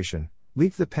Corporation,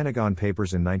 leaked the Pentagon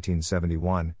Papers in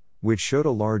 1971, which showed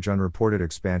a large unreported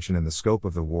expansion in the scope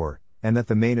of the war, and that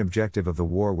the main objective of the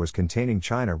war was containing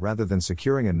China rather than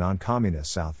securing a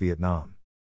non-communist South Vietnam.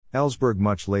 Ellsberg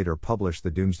much later published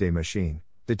The Doomsday Machine,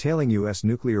 detailing U.S.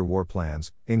 nuclear war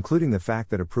plans, including the fact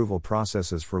that approval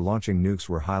processes for launching nukes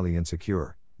were highly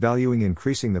insecure, valuing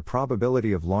increasing the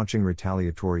probability of launching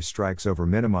retaliatory strikes over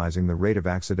minimizing the rate of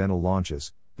accidental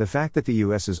launches, the fact that the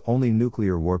U.S.'s only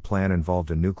nuclear war plan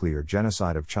involved a nuclear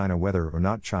genocide of China whether or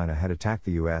not China had attacked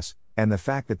the U.S., and the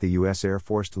fact that the U.S. Air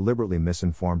Force deliberately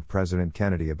misinformed President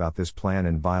Kennedy about this plan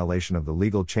in violation of the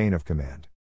legal chain of command.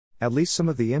 At least some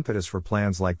of the impetus for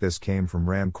plans like this came from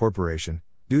RAND Corporation,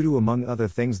 due to among other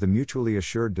things the mutually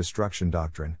assured destruction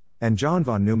doctrine, and John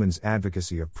von Neumann's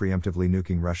advocacy of preemptively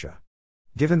nuking Russia.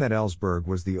 Given that Ellsberg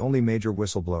was the only major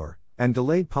whistleblower, and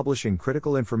delayed publishing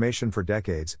critical information for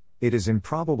decades, it is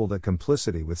improbable that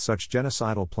complicity with such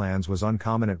genocidal plans was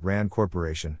uncommon at RAND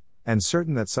Corporation, and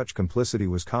certain that such complicity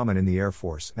was common in the Air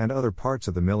Force and other parts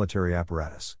of the military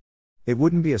apparatus. It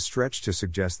wouldn't be a stretch to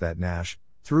suggest that Nash,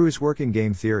 through his work in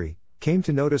game theory, came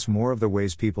to notice more of the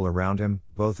ways people around him,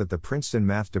 both at the Princeton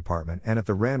Math Department and at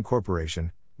the RAND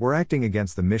Corporation, were acting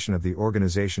against the mission of the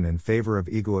organization in favor of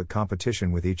egoic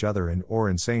competition with each other or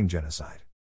insane genocide.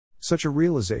 Such a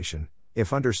realization,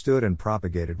 if understood and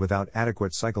propagated without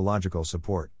adequate psychological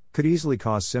support, could easily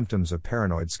cause symptoms of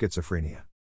paranoid schizophrenia.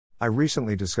 I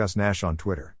recently discussed Nash on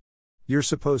Twitter. You're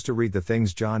supposed to read the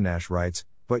things John Nash writes,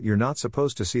 but you're not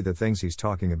supposed to see the things he's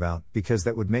talking about, because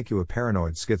that would make you a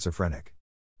paranoid schizophrenic.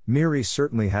 MIRI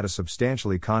certainly had a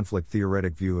substantially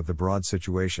conflict-theoretic view of the broad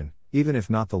situation, even if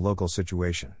not the local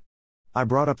situation. I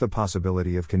brought up the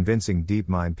possibility of convincing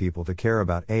DeepMind people to care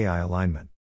about AI alignment.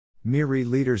 MIRI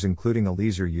leaders including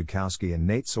Eliezer Yudkowsky and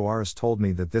Nate Soares told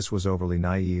me that this was overly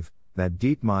naive, that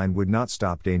DeepMind would not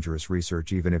stop dangerous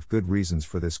research even if good reasons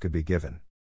for this could be given.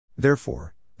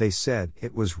 Therefore, they said,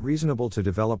 it was reasonable to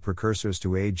develop precursors to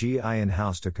AGI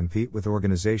in-house to compete with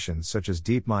organizations such as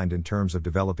DeepMind in terms of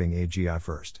developing AGI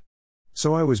first.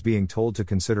 So I was being told to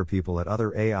consider people at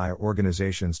other AI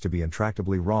organizations to be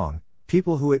intractably wrong,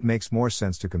 people who it makes more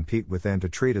sense to compete with than to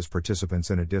treat as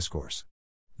participants in a discourse.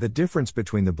 The difference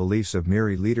between the beliefs of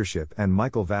MIRI leadership and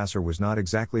Michael Vassar was not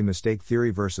exactly mistake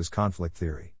theory versus conflict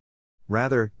theory.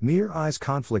 Rather, MIRI's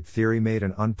conflict theory made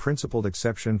an unprincipled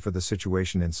exception for the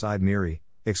situation inside MIRI,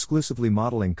 exclusively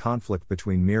modeling conflict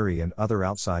between MIRI and other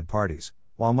outside parties,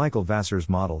 while Michael Vassar's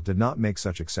model did not make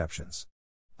such exceptions.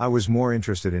 I was more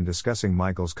interested in discussing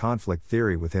Michael's conflict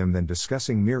theory with him than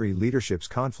discussing MIRI leadership's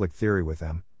conflict theory with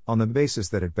them, on the basis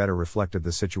that it better reflected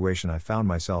the situation I found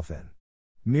myself in.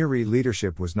 MIRI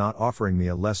leadership was not offering me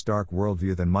a less dark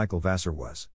worldview than Michael Vassar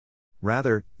was.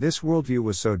 Rather, this worldview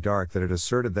was so dark that it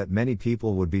asserted that many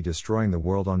people would be destroying the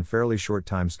world on fairly short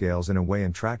timescales in a way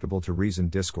intractable to reasoned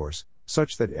discourse,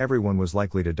 such that everyone was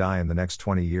likely to die in the next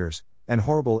 20 years, and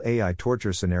horrible AI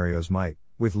torture scenarios might,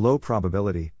 with low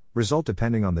probability, result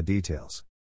depending on the details.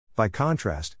 By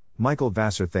contrast, Michael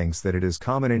Vassar thinks that it is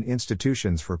common in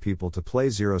institutions for people to play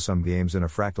zero-sum games in a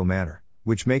fractal manner,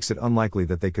 which makes it unlikely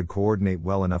that they could coordinate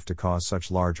well enough to cause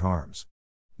such large harms.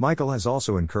 Michael has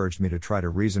also encouraged me to try to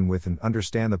reason with and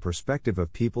understand the perspective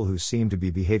of people who seem to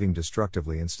be behaving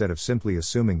destructively instead of simply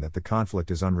assuming that the conflict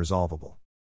is unresolvable.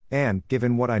 And,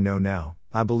 given what I know now,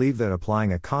 I believe that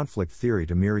applying a conflict theory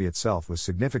to MIRI itself was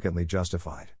significantly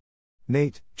justified.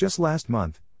 Nate, just last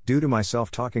month, due to myself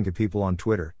talking to people on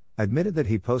Twitter, admitted that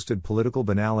he posted political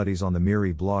banalities on the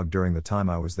MIRI blog during the time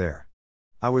I was there.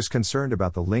 I was concerned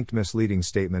about the linked misleading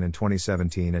statement in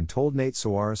 2017 and told Nate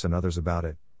Soares and others about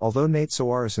it, although Nate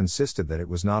Soares insisted that it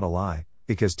was not a lie,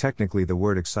 because technically the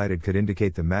word excited could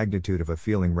indicate the magnitude of a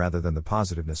feeling rather than the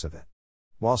positiveness of it.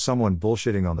 While someone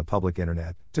bullshitting on the public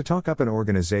internet, to talk up an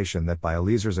organization that by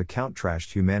Eliezer's account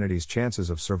trashed humanity's chances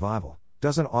of survival,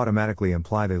 doesn't automatically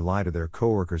imply they lie to their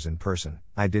coworkers in person,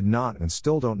 I did not and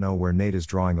still don't know where Nate is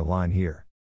drawing the line here.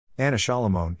 Anna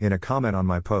Shalamone, in a comment on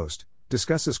my post,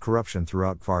 discusses corruption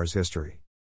throughout CFAR's history.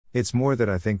 It's more that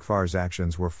I think CFAR's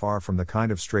actions were far from the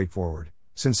kind of straightforward,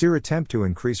 sincere attempt to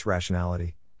increase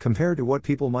rationality, compared to what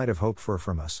people might have hoped for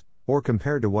from us, or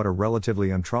compared to what a relatively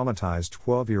untraumatized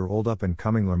 12-year-old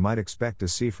up-and-comingler might expect to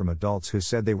see from adults who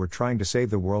said they were trying to save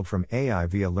the world from AI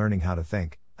via learning how to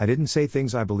think. I didn't say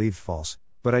things I believed false,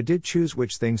 but I did choose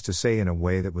which things to say in a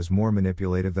way that was more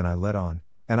manipulative than I let on,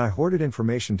 and I hoarded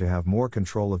information to have more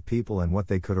control of people and what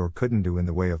they could or couldn't do in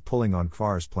the way of pulling on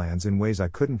CFAR's plans in ways I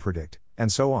couldn't predict,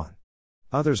 and so on.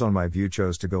 Others on my view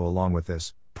chose to go along with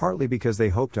this, partly because they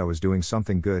hoped I was doing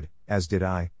something good, as did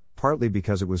I, partly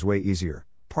because it was way easier,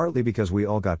 partly because we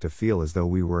all got to feel as though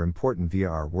we were important via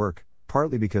our work,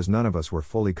 partly because none of us were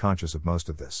fully conscious of most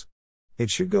of this. It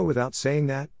should go without saying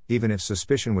that, even if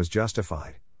suspicion was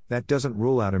justified, that doesn't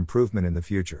rule out improvement in the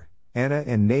future. Anna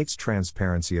and Nate's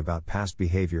transparency about past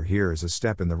behavior here is a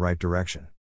step in the right direction.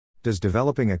 Does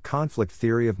developing a conflict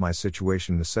theory of my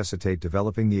situation necessitate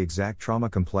developing the exact trauma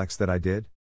complex that I did?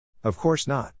 Of course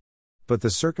not. But the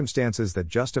circumstances that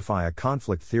justify a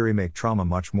conflict theory make trauma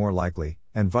much more likely,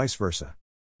 and vice versa.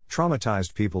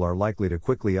 Traumatized people are likely to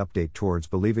quickly update towards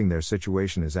believing their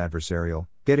situation is adversarial,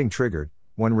 getting triggered,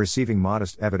 when receiving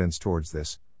modest evidence towards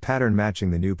this, pattern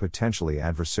matching the new potentially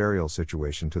adversarial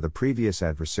situation to the previous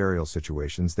adversarial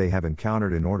situations they have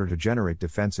encountered in order to generate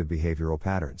defensive behavioral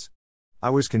patterns.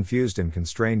 I was confused and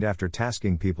constrained after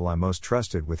tasking people I most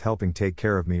trusted with helping take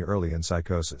care of me early in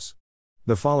psychosis.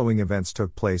 The following events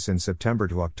took place in September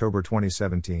to October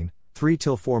 2017, 3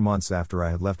 till 4 months after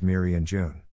I had left MIRI in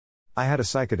June. I had a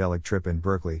psychedelic trip in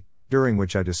Berkeley, during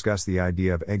which I discussed the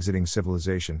idea of exiting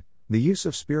civilization, the use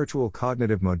of spiritual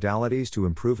cognitive modalities to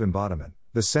improve embodiment,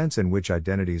 the sense in which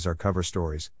identities are cover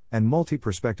stories, and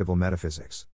multi-perspectival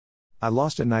metaphysics. I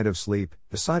lost a night of sleep,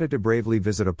 decided to bravely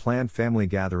visit a planned family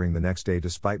gathering the next day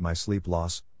despite my sleep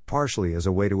loss, partially as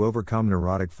a way to overcome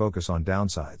neurotic focus on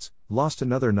downsides, lost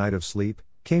another night of sleep,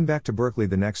 came back to Berkeley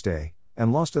the next day,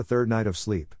 and lost a third night of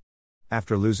sleep.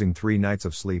 After losing 3 nights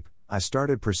of sleep, I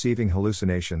started perceiving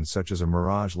hallucinations such as a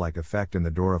mirage-like effect in the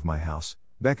door of my house,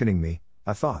 beckoning me,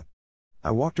 I thought.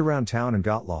 I walked around town and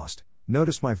got lost,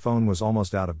 noticed my phone was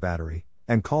almost out of battery,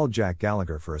 and called Jack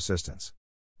Gallagher for assistance.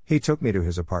 He took me to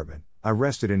his apartment. I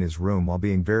rested in his room while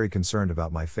being very concerned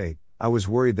about my fate. I was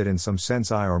worried that in some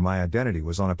sense I or my identity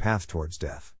was on a path towards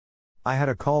death. I had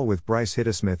a call with Bryce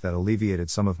Hiddesmith that alleviated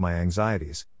some of my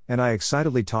anxieties, and I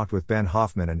excitedly talked with Ben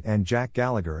Hoffman and Jack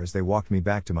Gallagher as they walked me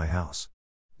back to my house.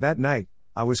 That night,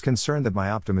 I was concerned that my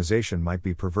optimization might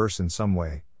be perverse in some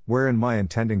way, wherein my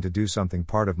intending to do something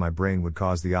part of my brain would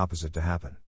cause the opposite to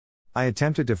happen. I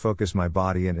attempted to focus my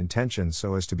body and intention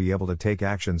so as to be able to take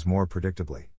actions more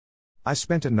predictably. I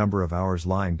spent a number of hours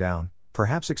lying down,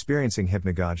 perhaps experiencing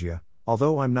hypnagogia,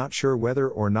 although I'm not sure whether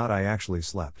or not I actually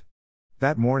slept.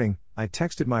 That morning, I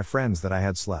texted my friends that I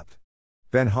had slept.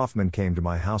 Ben Hoffman came to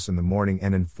my house in the morning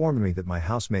and informed me that my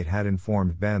housemate had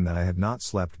informed Ben that I had not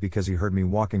slept because he heard me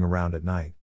walking around at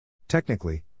night.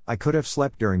 Technically, I could have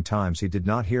slept during times he did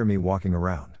not hear me walking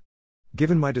around.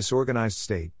 Given my disorganized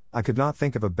state, I could not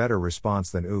think of a better response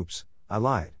than oops, I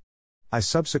lied. I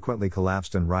subsequently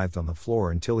collapsed and writhed on the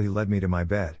floor until he led me to my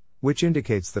bed, which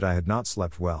indicates that I had not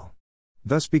slept well.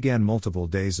 Thus began multiple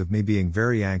days of me being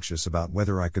very anxious about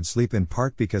whether I could sleep, in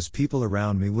part because people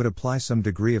around me would apply some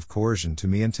degree of coercion to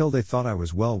me until they thought I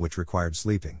was well, which required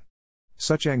sleeping.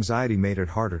 Such anxiety made it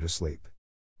harder to sleep.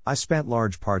 I spent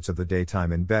large parts of the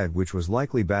daytime in bed, which was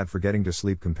likely bad for getting to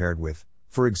sleep compared with,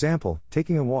 for example,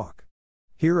 taking a walk.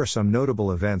 Here are some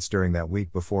notable events during that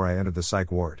week before I entered the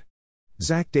psych ward.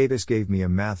 Zach Davis gave me a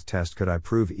math test. Could I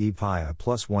prove e pi I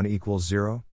plus 1 equals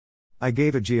 0? I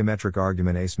gave a geometric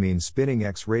argument ACE means spinning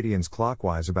x radians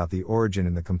clockwise about the origin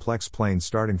in the complex plane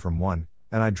starting from 1,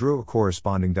 and I drew a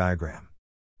corresponding diagram.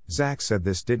 Zach said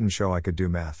this didn't show I could do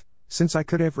math, since I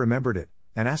could have remembered it,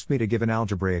 and asked me to give an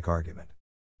algebraic argument.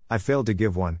 I failed to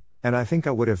give one, and I think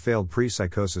I would have failed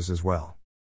pre-psychosis as well.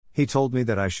 He told me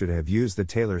that I should have used the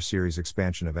Taylor series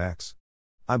expansion of X.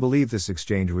 I believe this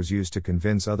exchange was used to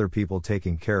convince other people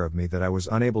taking care of me that I was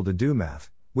unable to do math,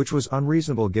 which was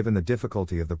unreasonable given the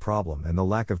difficulty of the problem and the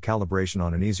lack of calibration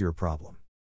on an easier problem.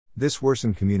 This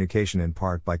worsened communication in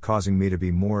part by causing me to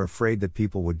be more afraid that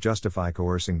people would justify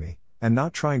coercing me, and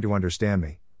not trying to understand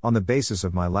me, on the basis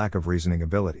of my lack of reasoning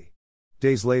ability.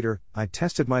 Days later, I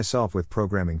tested myself with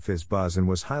programming FizzBuzz and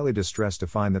was highly distressed to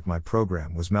find that my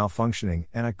program was malfunctioning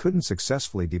and I couldn't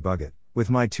successfully debug it, with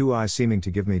my two eyes seeming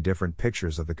to give me different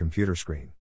pictures of the computer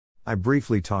screen. I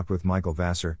briefly talked with Michael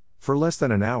Vassar, for less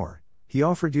than an hour. He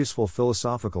offered useful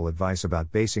philosophical advice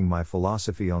about basing my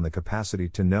philosophy on the capacity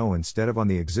to know instead of on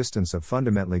the existence of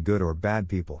fundamentally good or bad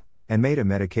people, and made a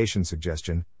medication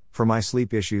suggestion, for my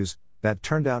sleep issues, that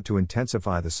turned out to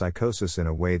intensify the psychosis in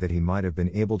a way that he might have been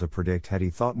able to predict had he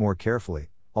thought more carefully,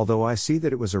 although I see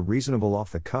that it was a reasonable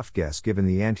off-the-cuff guess given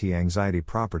the anti-anxiety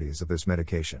properties of this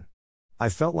medication. I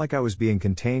felt like I was being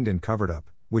contained and covered up,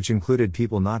 which included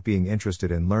people not being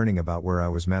interested in learning about where I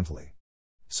was mentally.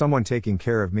 Someone taking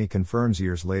care of me confirms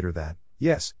years later that,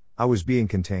 yes, I was being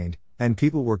contained, and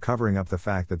people were covering up the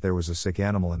fact that there was a sick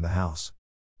animal in the house.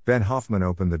 Ben Hoffman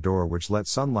opened the door, which let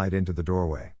sunlight into the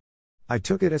doorway. I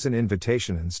took it as an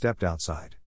invitation and stepped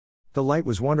outside. The light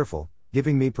was wonderful,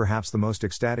 giving me perhaps the most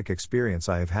ecstatic experience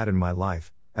I have had in my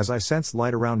life, as I sensed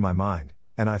light around my mind,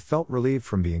 and I felt relieved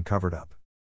from being covered up.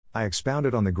 I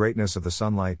expounded on the greatness of the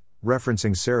sunlight,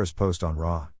 referencing Sarah's post on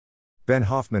Raw. Ben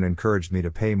Hoffman encouraged me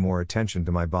to pay more attention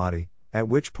to my body, at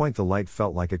which point the light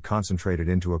felt like it concentrated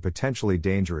into a potentially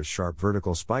dangerous sharp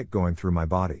vertical spike going through my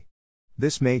body.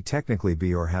 This may technically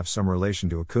be or have some relation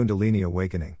to a Kundalini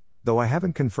awakening, though I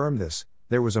haven't confirmed this.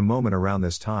 There was a moment around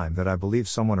this time that I believe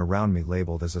someone around me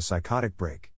labeled as a psychotic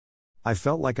break. I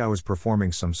felt like I was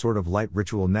performing some sort of light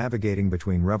ritual navigating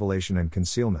between revelation and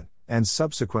concealment, and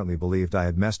subsequently believed I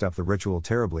had messed up the ritual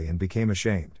terribly and became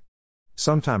ashamed.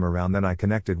 Sometime around then I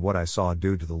connected what I saw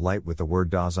due to the light with the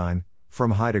word Dasein,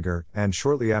 from Heidegger, and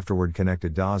shortly afterward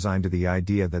connected Dasein to the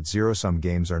idea that zero-sum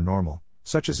games are normal,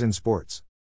 such as in sports.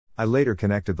 I later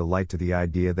connected the light to the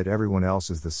idea that everyone else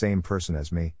is the same person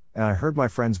as me, and I heard my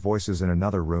friends' voices in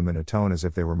another room in a tone as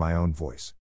if they were my own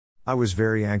voice. I was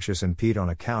very anxious and peed on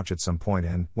a couch at some point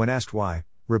and, when asked why,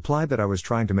 replied that I was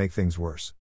trying to make things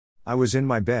worse. I was in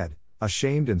my bed,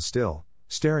 ashamed and still,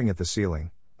 staring at the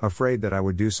ceiling, afraid that I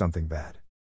would do something bad.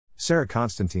 Sarah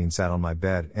Constantine sat on my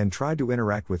bed and tried to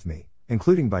interact with me,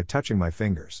 including by touching my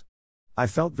fingers. I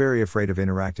felt very afraid of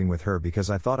interacting with her because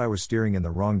I thought I was steering in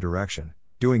the wrong direction,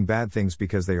 doing bad things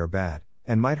because they are bad,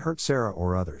 and might hurt Sarah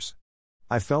or others.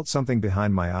 I felt something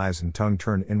behind my eyes and tongue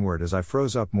turn inward as I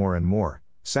froze up more and more,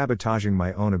 sabotaging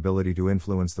my own ability to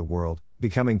influence the world,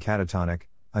 becoming catatonic,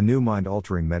 a new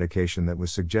mind-altering medication that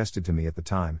was suggested to me at the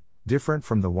time, different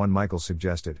from the one Michael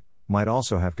suggested, might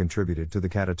also have contributed to the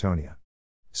catatonia.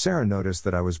 Sarah noticed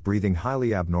that I was breathing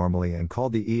highly abnormally and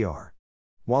called the ER.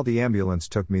 While the ambulance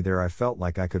took me there, I felt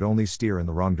like I could only steer in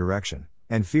the wrong direction,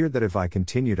 and feared that if I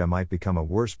continued I might become a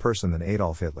worse person than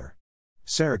Adolf Hitler.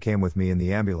 Sarah came with me in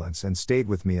the ambulance and stayed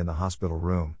with me in the hospital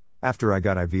room. After I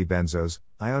got IV benzos,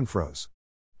 I unfroze.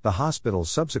 The hospital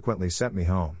subsequently sent me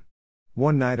home.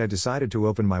 One night I decided to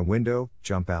open my window,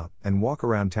 jump out, and walk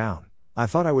around town. I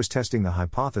thought I was testing the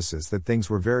hypothesis that things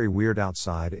were very weird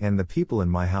outside and the people in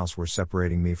my house were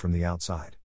separating me from the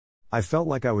outside. I felt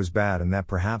like I was bad and that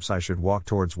perhaps I should walk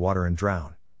towards water and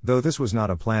drown, though this was not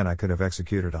a plan I could have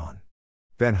executed on.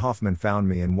 Ben Hoffman found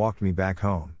me and walked me back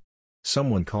home.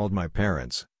 Someone called my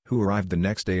parents, who arrived the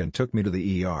next day and took me to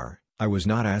the ER. I was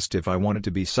not asked if I wanted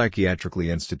to be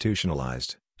psychiatrically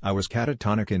institutionalized. I was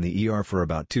catatonic in the ER for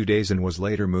about 2 days and was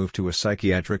later moved to a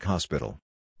psychiatric hospital.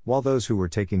 While those who were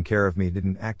taking care of me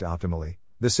didn't act optimally,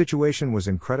 the situation was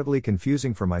incredibly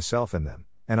confusing for myself and them,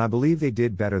 and I believe they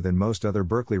did better than most other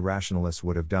Berkeley rationalists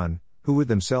would have done, who would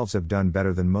themselves have done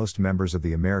better than most members of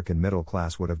the American middle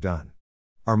class would have done.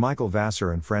 Are Michael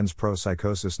Vassar and friends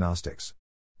pro-psychosis Gnostics?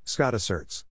 Scott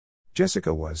asserts.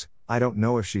 Jessica was, I don't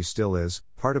know if she still is,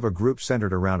 part of a group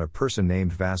centered around a person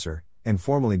named Vassar,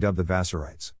 informally dubbed the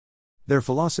Vassarites. Their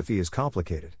philosophy is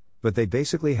complicated, but they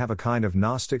basically have a kind of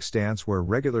Gnostic stance where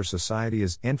regular society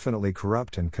is infinitely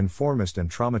corrupt and conformist and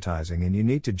traumatizing and you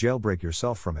need to jailbreak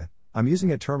yourself from it. I'm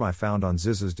using a term I found on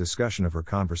Ziz's discussion of her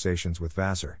conversations with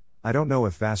Vassar. I don't know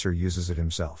if Vassar uses it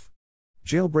himself.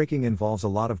 Jailbreaking involves a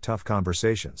lot of tough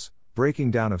conversations,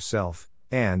 breaking down of self,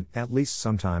 and, at least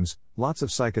sometimes, lots of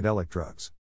psychedelic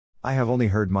drugs. I have only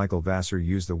heard Michael Vassar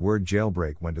use the word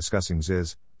jailbreak when discussing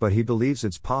Ziz, but he believes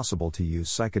it's possible to use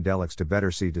psychedelics to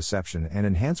better see deception and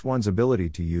enhance one's ability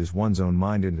to use one's own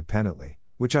mind independently,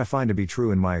 which I find to be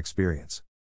true in my experience.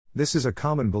 This is a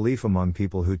common belief among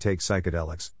people who take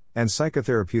psychedelics, and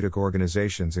psychotherapeutic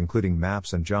organizations including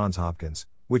MAPS and Johns Hopkins,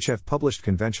 which have published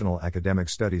conventional academic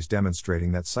studies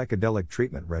demonstrating that psychedelic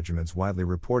treatment regimens widely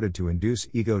reported to induce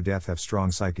ego death have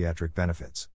strong psychiatric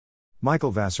benefits.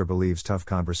 Michael Vassar believes tough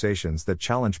conversations that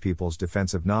challenge people's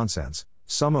defensive nonsense,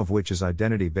 some of which is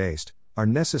identity-based, are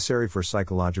necessary for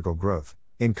psychological growth,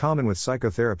 in common with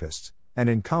psychotherapists, and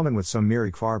in common with some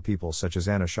MIRI CFAR people such as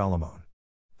Anna Shalamon.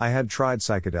 I had tried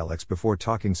psychedelics before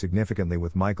talking significantly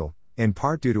with Michael, in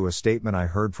part due to a statement I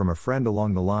heard from a friend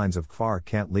along the lines of CFAR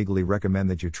can't legally recommend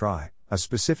that you try a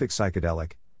specific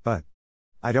psychedelic, but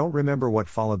I don't remember what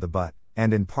followed the but,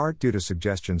 and in part due to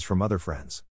suggestions from other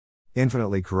friends.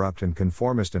 Infinitely corrupt and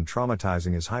conformist and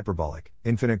traumatizing is hyperbolic.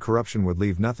 Infinite corruption would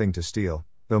leave nothing to steal,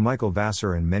 though Michael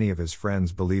Vassar and many of his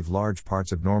friends believe large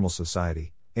parts of normal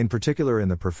society, in particular in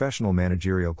the professional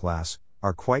managerial class,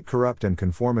 are quite corrupt and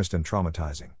conformist and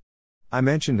traumatizing. I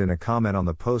mentioned in a comment on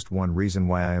the post one reason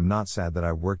why I am not sad that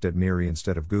I worked at MIRI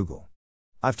instead of Google.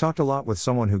 I've talked a lot with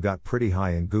someone who got pretty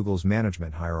high in Google's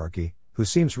management hierarchy, who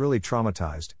seems really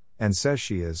traumatized, and says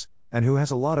she is, and who has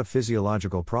a lot of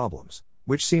physiological problems,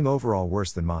 which seem overall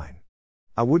worse than mine.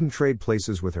 I wouldn't trade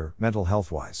places with her, mental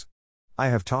health-wise. I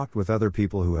have talked with other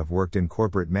people who have worked in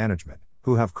corporate management,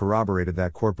 who have corroborated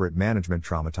that corporate management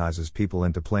traumatizes people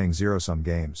into playing zero-sum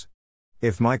games.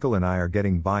 If Michael and I are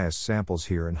getting biased samples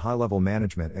here and high-level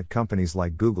management at companies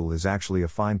like Google is actually a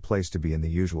fine place to be in the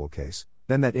usual case,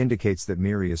 then that indicates that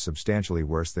MIRI is substantially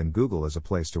worse than Google as a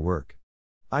place to work.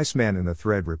 Iceman in the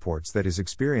thread reports that his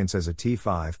experience as a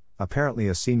T5, apparently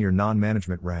a senior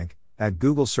non-management rank, at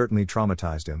Google certainly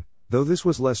traumatized him, though this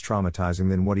was less traumatizing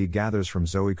than what he gathers from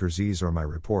Zoe Kerziz or my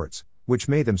reports, which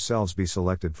may themselves be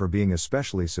selected for being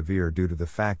especially severe due to the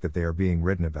fact that they are being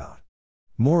written about.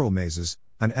 Moral Mazes,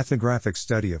 an ethnographic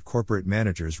study of corporate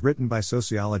managers written by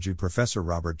sociology professor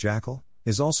Robert Jackal,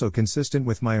 is also consistent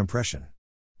with my impression.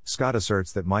 Scott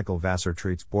asserts that Michael Vassar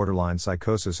treats borderline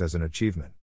psychosis as an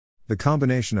achievement. The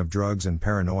combination of drugs and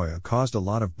paranoia caused a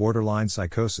lot of borderline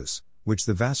psychosis, which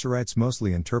the Vassarites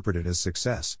mostly interpreted as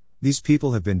success. These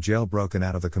people have been jailbroken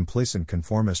out of the complacent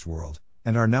conformist world,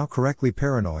 and are now correctly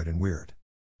paranoid and weird.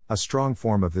 A strong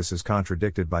form of this is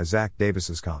contradicted by Zach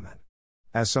Davis's comment.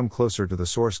 As some closer to the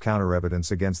source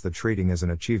counter-evidence against the treating as an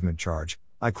achievement charge,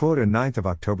 I quote a 9th of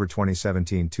October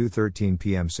 2017 2:13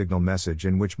 p.m. Signal message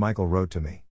in which Michael wrote to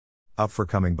me. Up for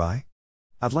coming by?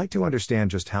 I'd like to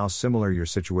understand just how similar your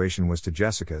situation was to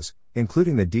Jessica's,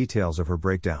 including the details of her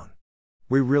breakdown.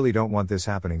 We really don't want this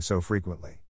happening so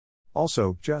frequently.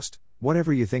 Also, just,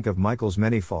 whatever you think of Michael's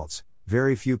many faults,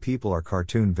 very few people are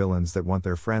cartoon villains that want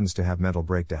their friends to have mental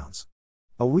breakdowns.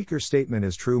 A weaker statement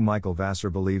is true. Michael Vassar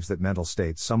believes that mental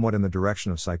states somewhat in the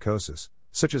direction of psychosis,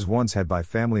 such as ones had by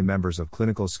family members of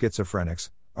clinical schizophrenics,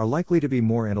 are likely to be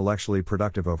more intellectually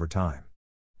productive over time.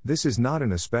 This is not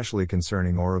an especially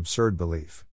concerning or absurd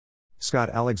belief. Scott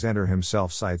Alexander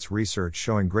himself cites research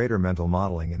showing greater mental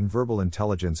modeling and verbal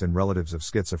intelligence in relatives of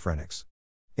schizophrenics.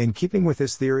 In keeping with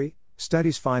this theory,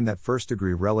 studies find that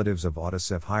first-degree relatives of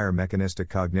autists have higher mechanistic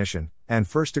cognition, and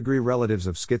first-degree relatives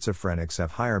of schizophrenics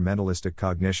have higher mentalistic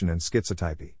cognition and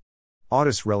schizotypy.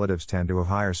 Autist relatives tend to have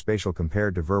higher spatial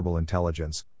compared to verbal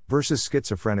intelligence, versus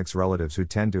schizophrenics relatives who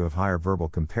tend to have higher verbal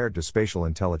compared to spatial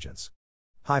intelligence.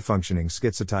 High-functioning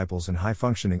schizotypals and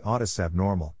high-functioning autists have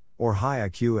normal, or high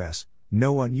IQs,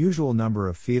 no unusual number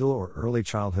of fetal or early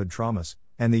childhood traumas,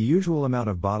 and the usual amount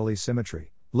of bodily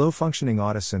symmetry. Low-functioning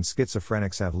autists and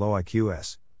schizophrenics have low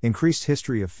IQs, increased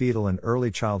history of fetal and early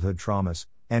childhood traumas,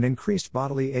 and increased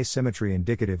bodily asymmetry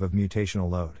indicative of mutational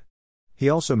load. He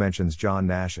also mentions John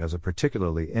Nash as a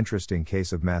particularly interesting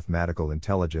case of mathematical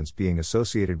intelligence being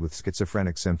associated with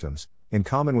schizophrenic symptoms, in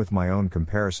common with my own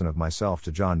comparison of myself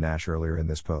to John Nash earlier in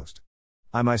this post.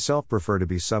 I myself prefer to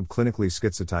be subclinically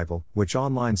schizotypal, which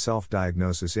online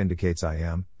self-diagnosis indicates I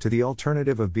am, to the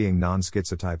alternative of being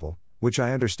non-schizotypal, which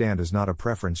I understand is not a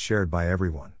preference shared by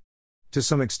everyone. To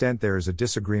some extent there is a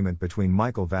disagreement between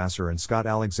Michael Vassar and Scott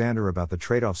Alexander about the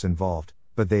trade-offs involved,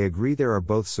 but they agree there are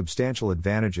both substantial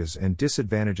advantages and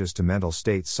disadvantages to mental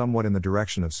states somewhat in the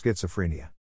direction of schizophrenia.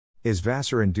 Is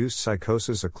Vassar-induced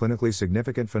psychosis a clinically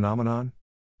significant phenomenon?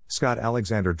 Scott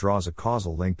Alexander draws a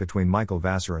causal link between Michael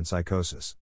Vassar and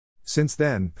psychosis. Since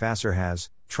then, Vassar has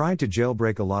tried to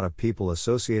jailbreak a lot of people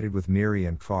associated with MIRI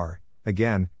and CFAR.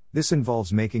 Again, this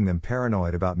involves making them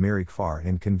paranoid about MIRI-CFAR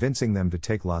and convincing them to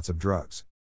take lots of drugs.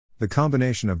 The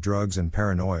combination of drugs and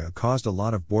paranoia caused a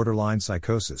lot of borderline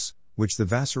psychosis, which the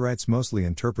Vassarites mostly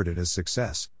interpreted as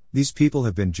success. These people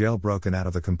have been jailbroken out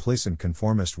of the complacent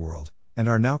conformist world, and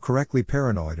are now correctly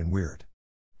paranoid and weird.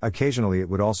 Occasionally it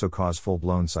would also cause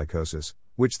full-blown psychosis,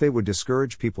 which they would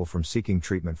discourage people from seeking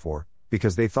treatment for,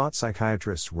 because they thought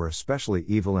psychiatrists were especially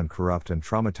evil and corrupt and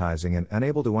traumatizing and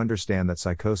unable to understand that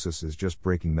psychosis is just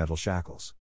breaking mental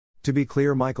shackles. To be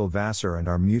clear, Michael Vassar and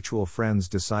our mutual friends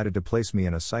decided to place me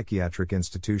in a psychiatric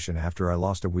institution after I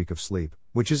lost a week of sleep,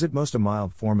 which is at most a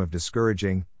mild form of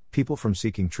discouraging people from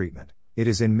seeking treatment. It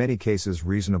is in many cases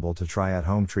reasonable to try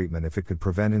at-home treatment if it could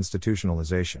prevent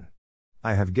institutionalization.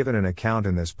 I have given an account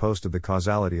in this post of the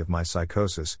causality of my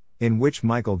psychosis, in which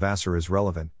Michael Vassar is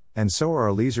relevant, and so are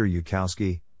Eliezer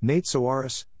Yudkowsky, Nate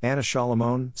Soares, Anna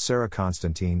Shalamone, Sarah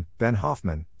Constantine, Ben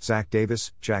Hoffman, Zach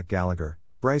Davis, Jack Gallagher,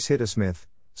 Bryce Hitta-Smith,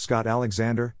 Scott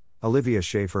Alexander, Olivia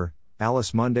Schaefer,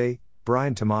 Alice Munday,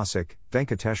 Brian Tomasic,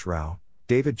 Venkatesh Rao,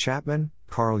 David Chapman,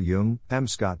 Carl Jung, M.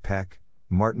 Scott Peck,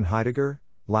 Martin Heidegger,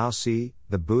 Lao Tse,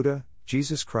 the Buddha,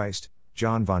 Jesus Christ,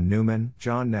 John von Neumann,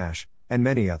 John Nash, and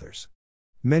many others.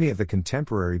 Many of the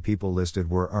contemporary people listed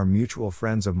were our mutual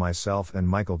friends of myself and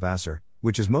Michael Vassar,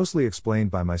 which is mostly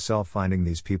explained by myself finding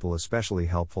these people especially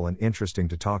helpful and interesting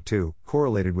to talk to,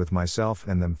 correlated with myself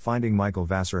and them finding Michael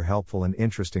Vassar helpful and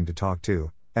interesting to talk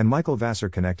to, and Michael Vassar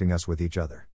connecting us with each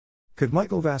other. Could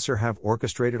Michael Vassar have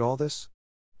orchestrated all this?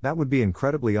 That would be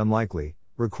incredibly unlikely,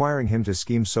 requiring him to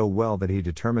scheme so well that he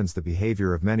determines the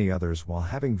behavior of many others while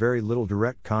having very little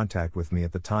direct contact with me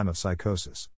at the time of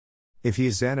psychosis. If he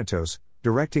is Xanatos,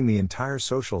 directing the entire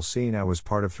social scene I was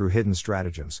part of through hidden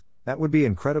stratagems, that would be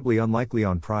incredibly unlikely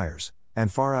on priors,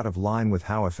 and far out of line with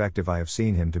how effective I have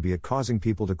seen him to be at causing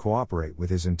people to cooperate with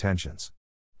his intentions.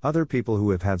 Other people who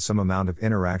have had some amount of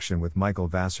interaction with Michael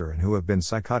Vassar and who have been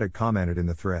psychotic commented in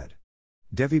the thread.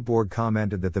 Devi Borg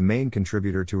commented that the main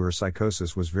contributor to her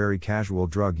psychosis was very casual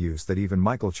drug use that even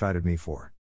Michael chided me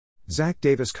for. Zach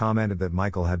Davis commented that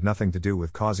Michael had nothing to do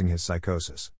with causing his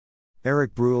psychosis.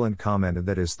 Eric Bruland commented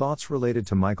that his thoughts related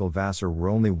to Michael Vassar were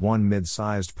only one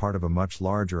mid-sized part of a much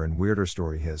larger and weirder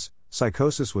story. His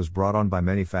psychosis was brought on by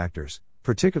many factors,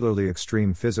 particularly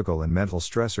extreme physical and mental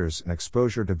stressors and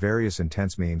exposure to various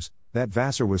intense memes. That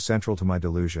Vassar was central to my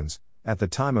delusions. At the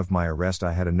time of my arrest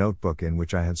I had a notebook in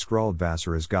which I had scrawled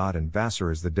Vassar is God and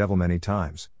Vassar is the devil many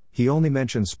times. He only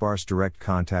mentioned sparse direct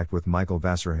contact with Michael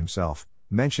Vassar himself,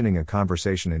 mentioning a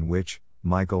conversation in which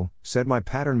Michael said my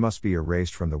pattern must be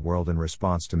erased from the world in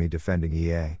response to me defending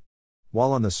EA.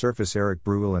 While on the surface Eric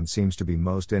Bruland seems to be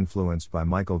most influenced by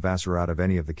Michael Vassar out of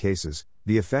any of the cases,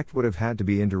 the effect would have had to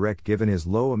be indirect given his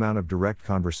low amount of direct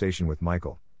conversation with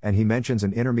Michael, and he mentions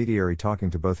an intermediary talking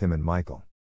to both him and Michael.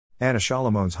 Anna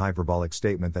Shalamone's hyperbolic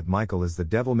statement that Michael is the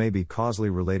devil may be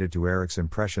causally related to Eric's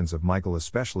impressions of Michael,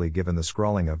 especially given the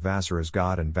scrawling of Vassar is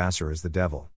God and Vassar is the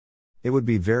devil. It would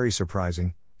be very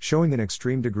surprising, showing an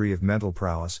extreme degree of mental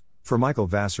prowess, for Michael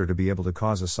Vassar to be able to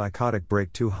cause a psychotic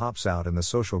break 2 hops out in the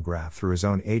social graph through his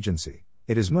own agency.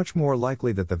 It is much more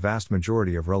likely that the vast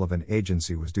majority of relevant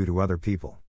agency was due to other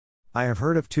people. I have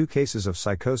heard of 2 cases of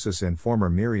psychosis in former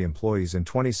MIRI employees in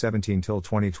 2017 till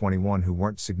 2021 who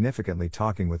weren't significantly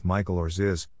talking with Michael or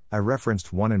Ziz. I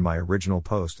referenced one in my original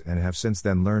post and have since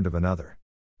then learned of another.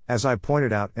 As I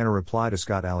pointed out in a reply to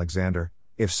Scott Alexander,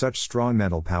 if such strong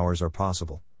mental powers are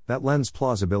possible, that lends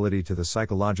plausibility to the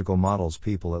psychological models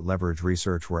people at Leverage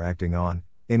Research were acting on,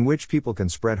 in which people can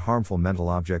spread harmful mental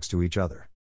objects to each other.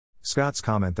 Scott's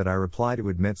comment that I reply to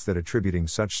admits that attributing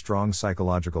such strong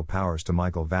psychological powers to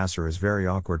Michael Vassar is very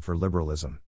awkward for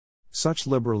liberalism. Such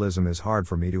liberalism is hard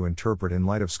for me to interpret in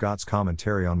light of Scott's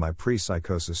commentary on my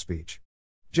pre-psychosis speech.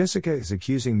 Jessica is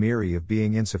accusing MIRI of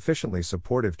being insufficiently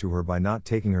supportive to her by not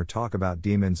taking her talk about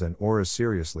demons and auras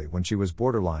seriously when she was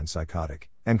borderline psychotic,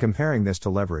 and comparing this to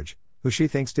Leverage, who she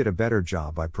thinks did a better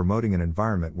job by promoting an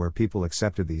environment where people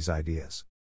accepted these ideas.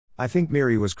 I think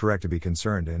MIRI was correct to be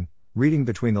concerned in, reading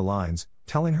between the lines,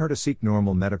 telling her to seek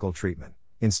normal medical treatment,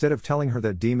 instead of telling her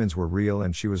that demons were real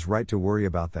and she was right to worry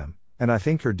about them, and I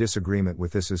think her disagreement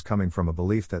with this is coming from a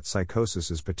belief that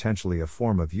psychosis is potentially a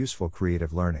form of useful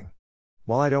creative learning.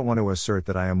 While I don't want to assert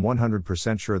that I am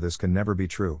 100% sure this can never be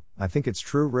true, I think it's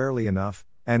true rarely enough,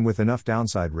 and with enough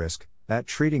downside risk, that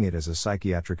treating it as a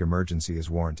psychiatric emergency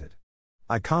is warranted.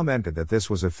 I commented that this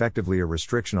was effectively a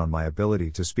restriction on my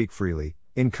ability to speak freely,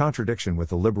 in contradiction with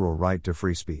the liberal right to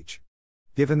free speech.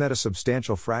 Given that a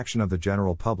substantial fraction of the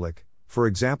general public, for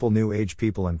example New Age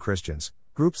people and Christians,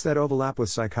 groups that overlap with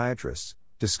psychiatrists,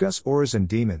 discuss auras and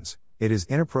demons, it is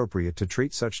inappropriate to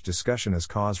treat such discussion as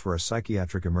cause for a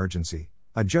psychiatric emergency,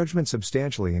 a judgment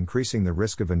substantially increasing the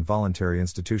risk of involuntary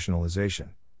institutionalization.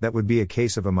 That would be a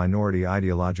case of a minority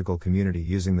ideological community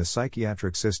using the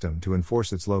psychiatric system to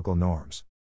enforce its local norms.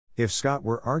 If Scott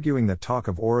were arguing that talk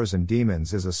of auras and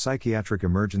demons is a psychiatric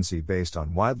emergency based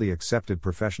on widely accepted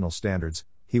professional standards,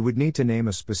 he would need to name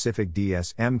a specific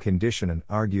DSM condition and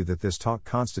argue that this talk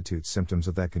constitutes symptoms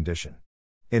of that condition.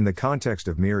 In the context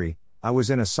of MIRI, I was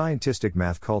in a scientistic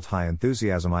math cult high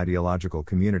enthusiasm ideological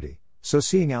community, so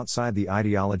seeing outside the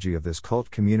ideology of this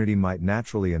cult community might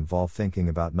naturally involve thinking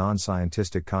about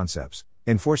non-scientific concepts.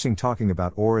 Enforcing talking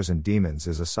about auras and demons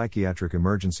is a psychiatric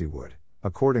emergency would,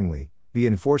 accordingly, be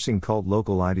enforcing cult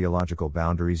local ideological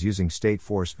boundaries using state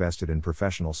force vested in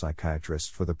professional psychiatrists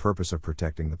for the purpose of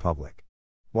protecting the public.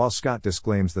 While Scott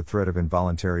disclaims the threat of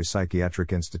involuntary psychiatric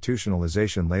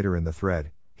institutionalization later in the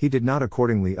thread, he did not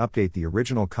accordingly update the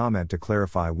original comment to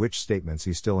clarify which statements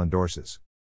he still endorses.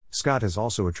 Scott has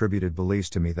also attributed beliefs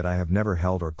to me that I have never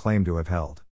held or claimed to have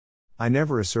held. I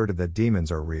never asserted that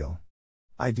demons are real.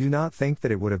 I do not think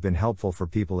that it would have been helpful for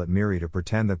people at MIRI to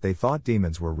pretend that they thought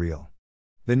demons were real.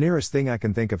 The nearest thing I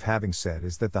can think of having said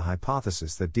is that the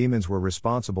hypothesis that demons were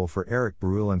responsible for Eric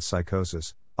Bruehlen's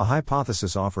psychosis, a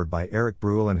hypothesis offered by Eric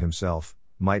Bruehlen himself,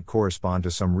 might correspond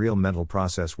to some real mental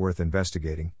process worth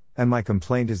investigating, and my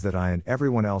complaint is that I and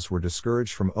everyone else were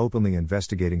discouraged from openly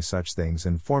investigating such things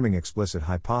and forming explicit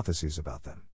hypotheses about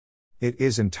them. It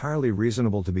is entirely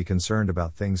reasonable to be concerned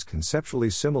about things conceptually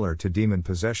similar to demon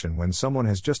possession when someone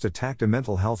has just attacked a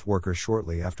mental health worker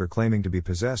shortly after claiming to be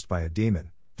possessed by a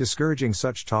demon. Discouraging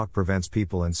such talk prevents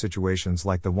people in situations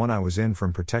like the one I was in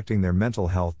from protecting their mental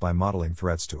health by modeling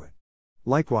threats to it.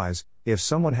 Likewise, if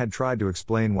someone had tried to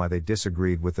explain why they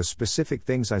disagreed with the specific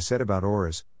things I said about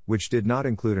auras, which did not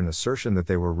include an assertion that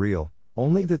they were real,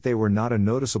 only that they were not a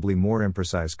noticeably more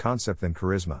imprecise concept than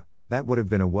charisma, that would have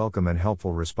been a welcome and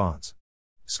helpful response.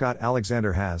 Scott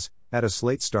Alexander has, at a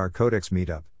Slate Star Codex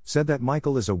meetup, said that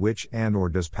Michael is a witch and/or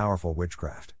does powerful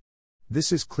witchcraft.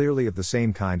 This is clearly of the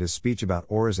same kind as speech about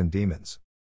auras and demons.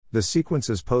 The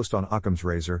Sequences post on Occam's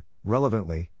Razor,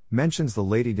 relevantly, mentions the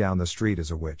lady down the street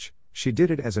as a witch. She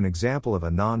did it as an example of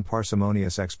a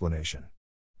non-parsimonious explanation.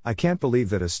 I can't believe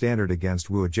that a standard against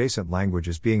Wu-adjacent language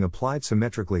is being applied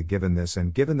symmetrically given this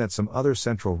and given that some other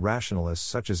central rationalists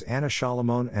such as Anna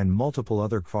Solomon and multiple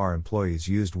other CFAR employees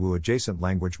used Wu-adjacent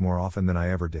language more often than I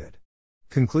ever did.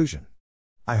 Conclusion.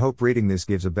 I hope reading this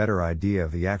gives a better idea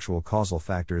of the actual causal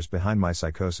factors behind my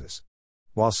psychosis.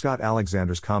 While Scott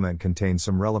Alexander's comment contained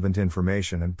some relevant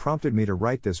information and prompted me to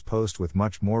write this post with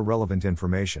much more relevant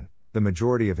information, the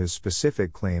majority of his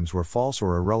specific claims were false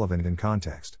or irrelevant in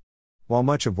context. While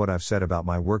much of what I've said about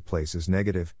my workplace is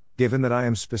negative, given that I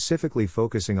am specifically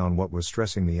focusing on what was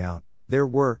stressing me out, there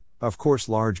were, of course,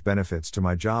 large benefits to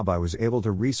my job. I was able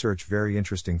to research very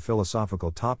interesting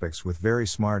philosophical topics with very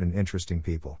smart and interesting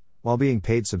people. While being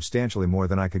paid substantially more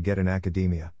than I could get in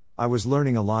academia, I was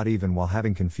learning a lot even while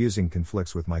having confusing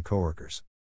conflicts with my coworkers.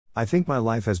 I think my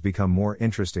life has become more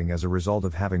interesting as a result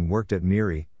of having worked at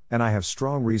MIRI, and I have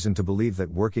strong reason to believe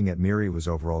that working at MIRI was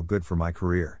overall good for my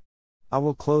career. I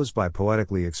will close by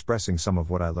poetically expressing some of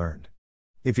what I learned.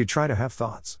 If you try to have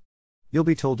thoughts, you'll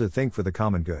be told to think for the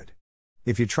common good.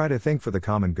 If you try to think for the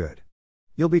common good,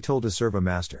 you'll be told to serve a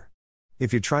master.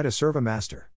 If you try to serve a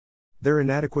master, their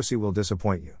inadequacy will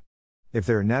disappoint you. If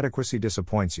their inadequacy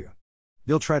disappoints you,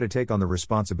 you'll try to take on the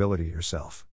responsibility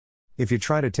yourself. If you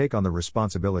try to take on the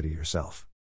responsibility yourself,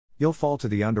 you'll fall to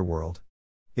the underworld.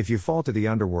 If you fall to the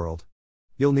underworld,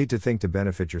 you'll need to think to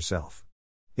benefit yourself.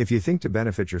 If you think to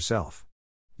benefit yourself,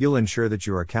 you'll ensure that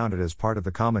you are counted as part of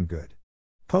the common good.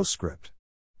 Postscript.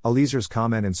 Eliezer's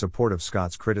comment in support of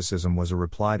Scott's criticism was a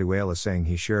reply to Ayla saying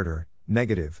he shared her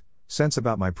negative sense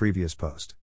about my previous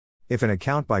post. If an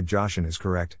account by Joshin is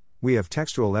correct, we have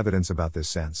textual evidence about this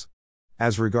sense.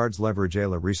 As regards leverage,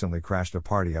 Ayla recently crashed a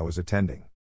party I was attending.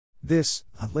 This,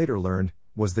 I later learned,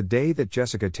 was the day that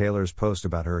Jessica Taylor's post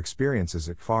about her experiences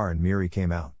at CFAR and MIRI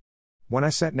came out. When I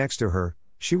sat next to her,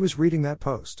 she was reading that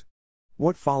post.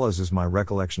 What follows is my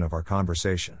recollection of our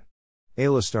conversation.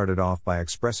 Ayla started off by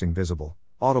expressing visible,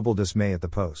 audible dismay at the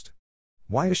post.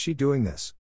 Why is she doing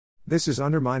this? This is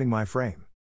undermining my frame.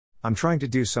 I'm trying to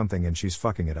do something and she's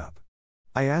fucking it up.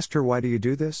 I asked her, why do you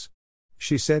do this?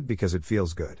 She said, because it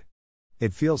feels good.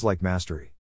 It feels like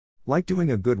mastery. Like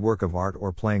doing a good work of art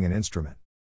or playing an instrument.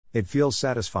 It feels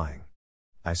satisfying.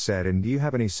 I said, and do you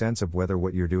have any sense of whether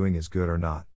what you're doing is good or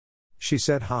not? She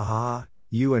said, ha ha,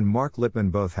 you and Mark Lippman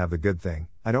both have the good thing,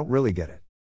 I don't really get it.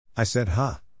 I said,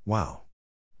 wow.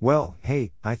 Well,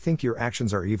 hey, I think your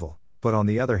actions are evil, but on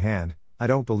the other hand, I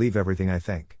don't believe everything I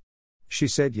think. She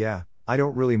said, yeah, I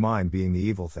don't really mind being the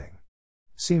evil thing.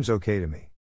 Seems okay to me.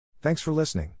 Thanks for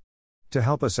listening. To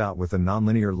help us out with the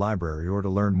Nonlinear Library or to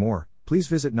learn more, please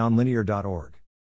visit nonlinear.org.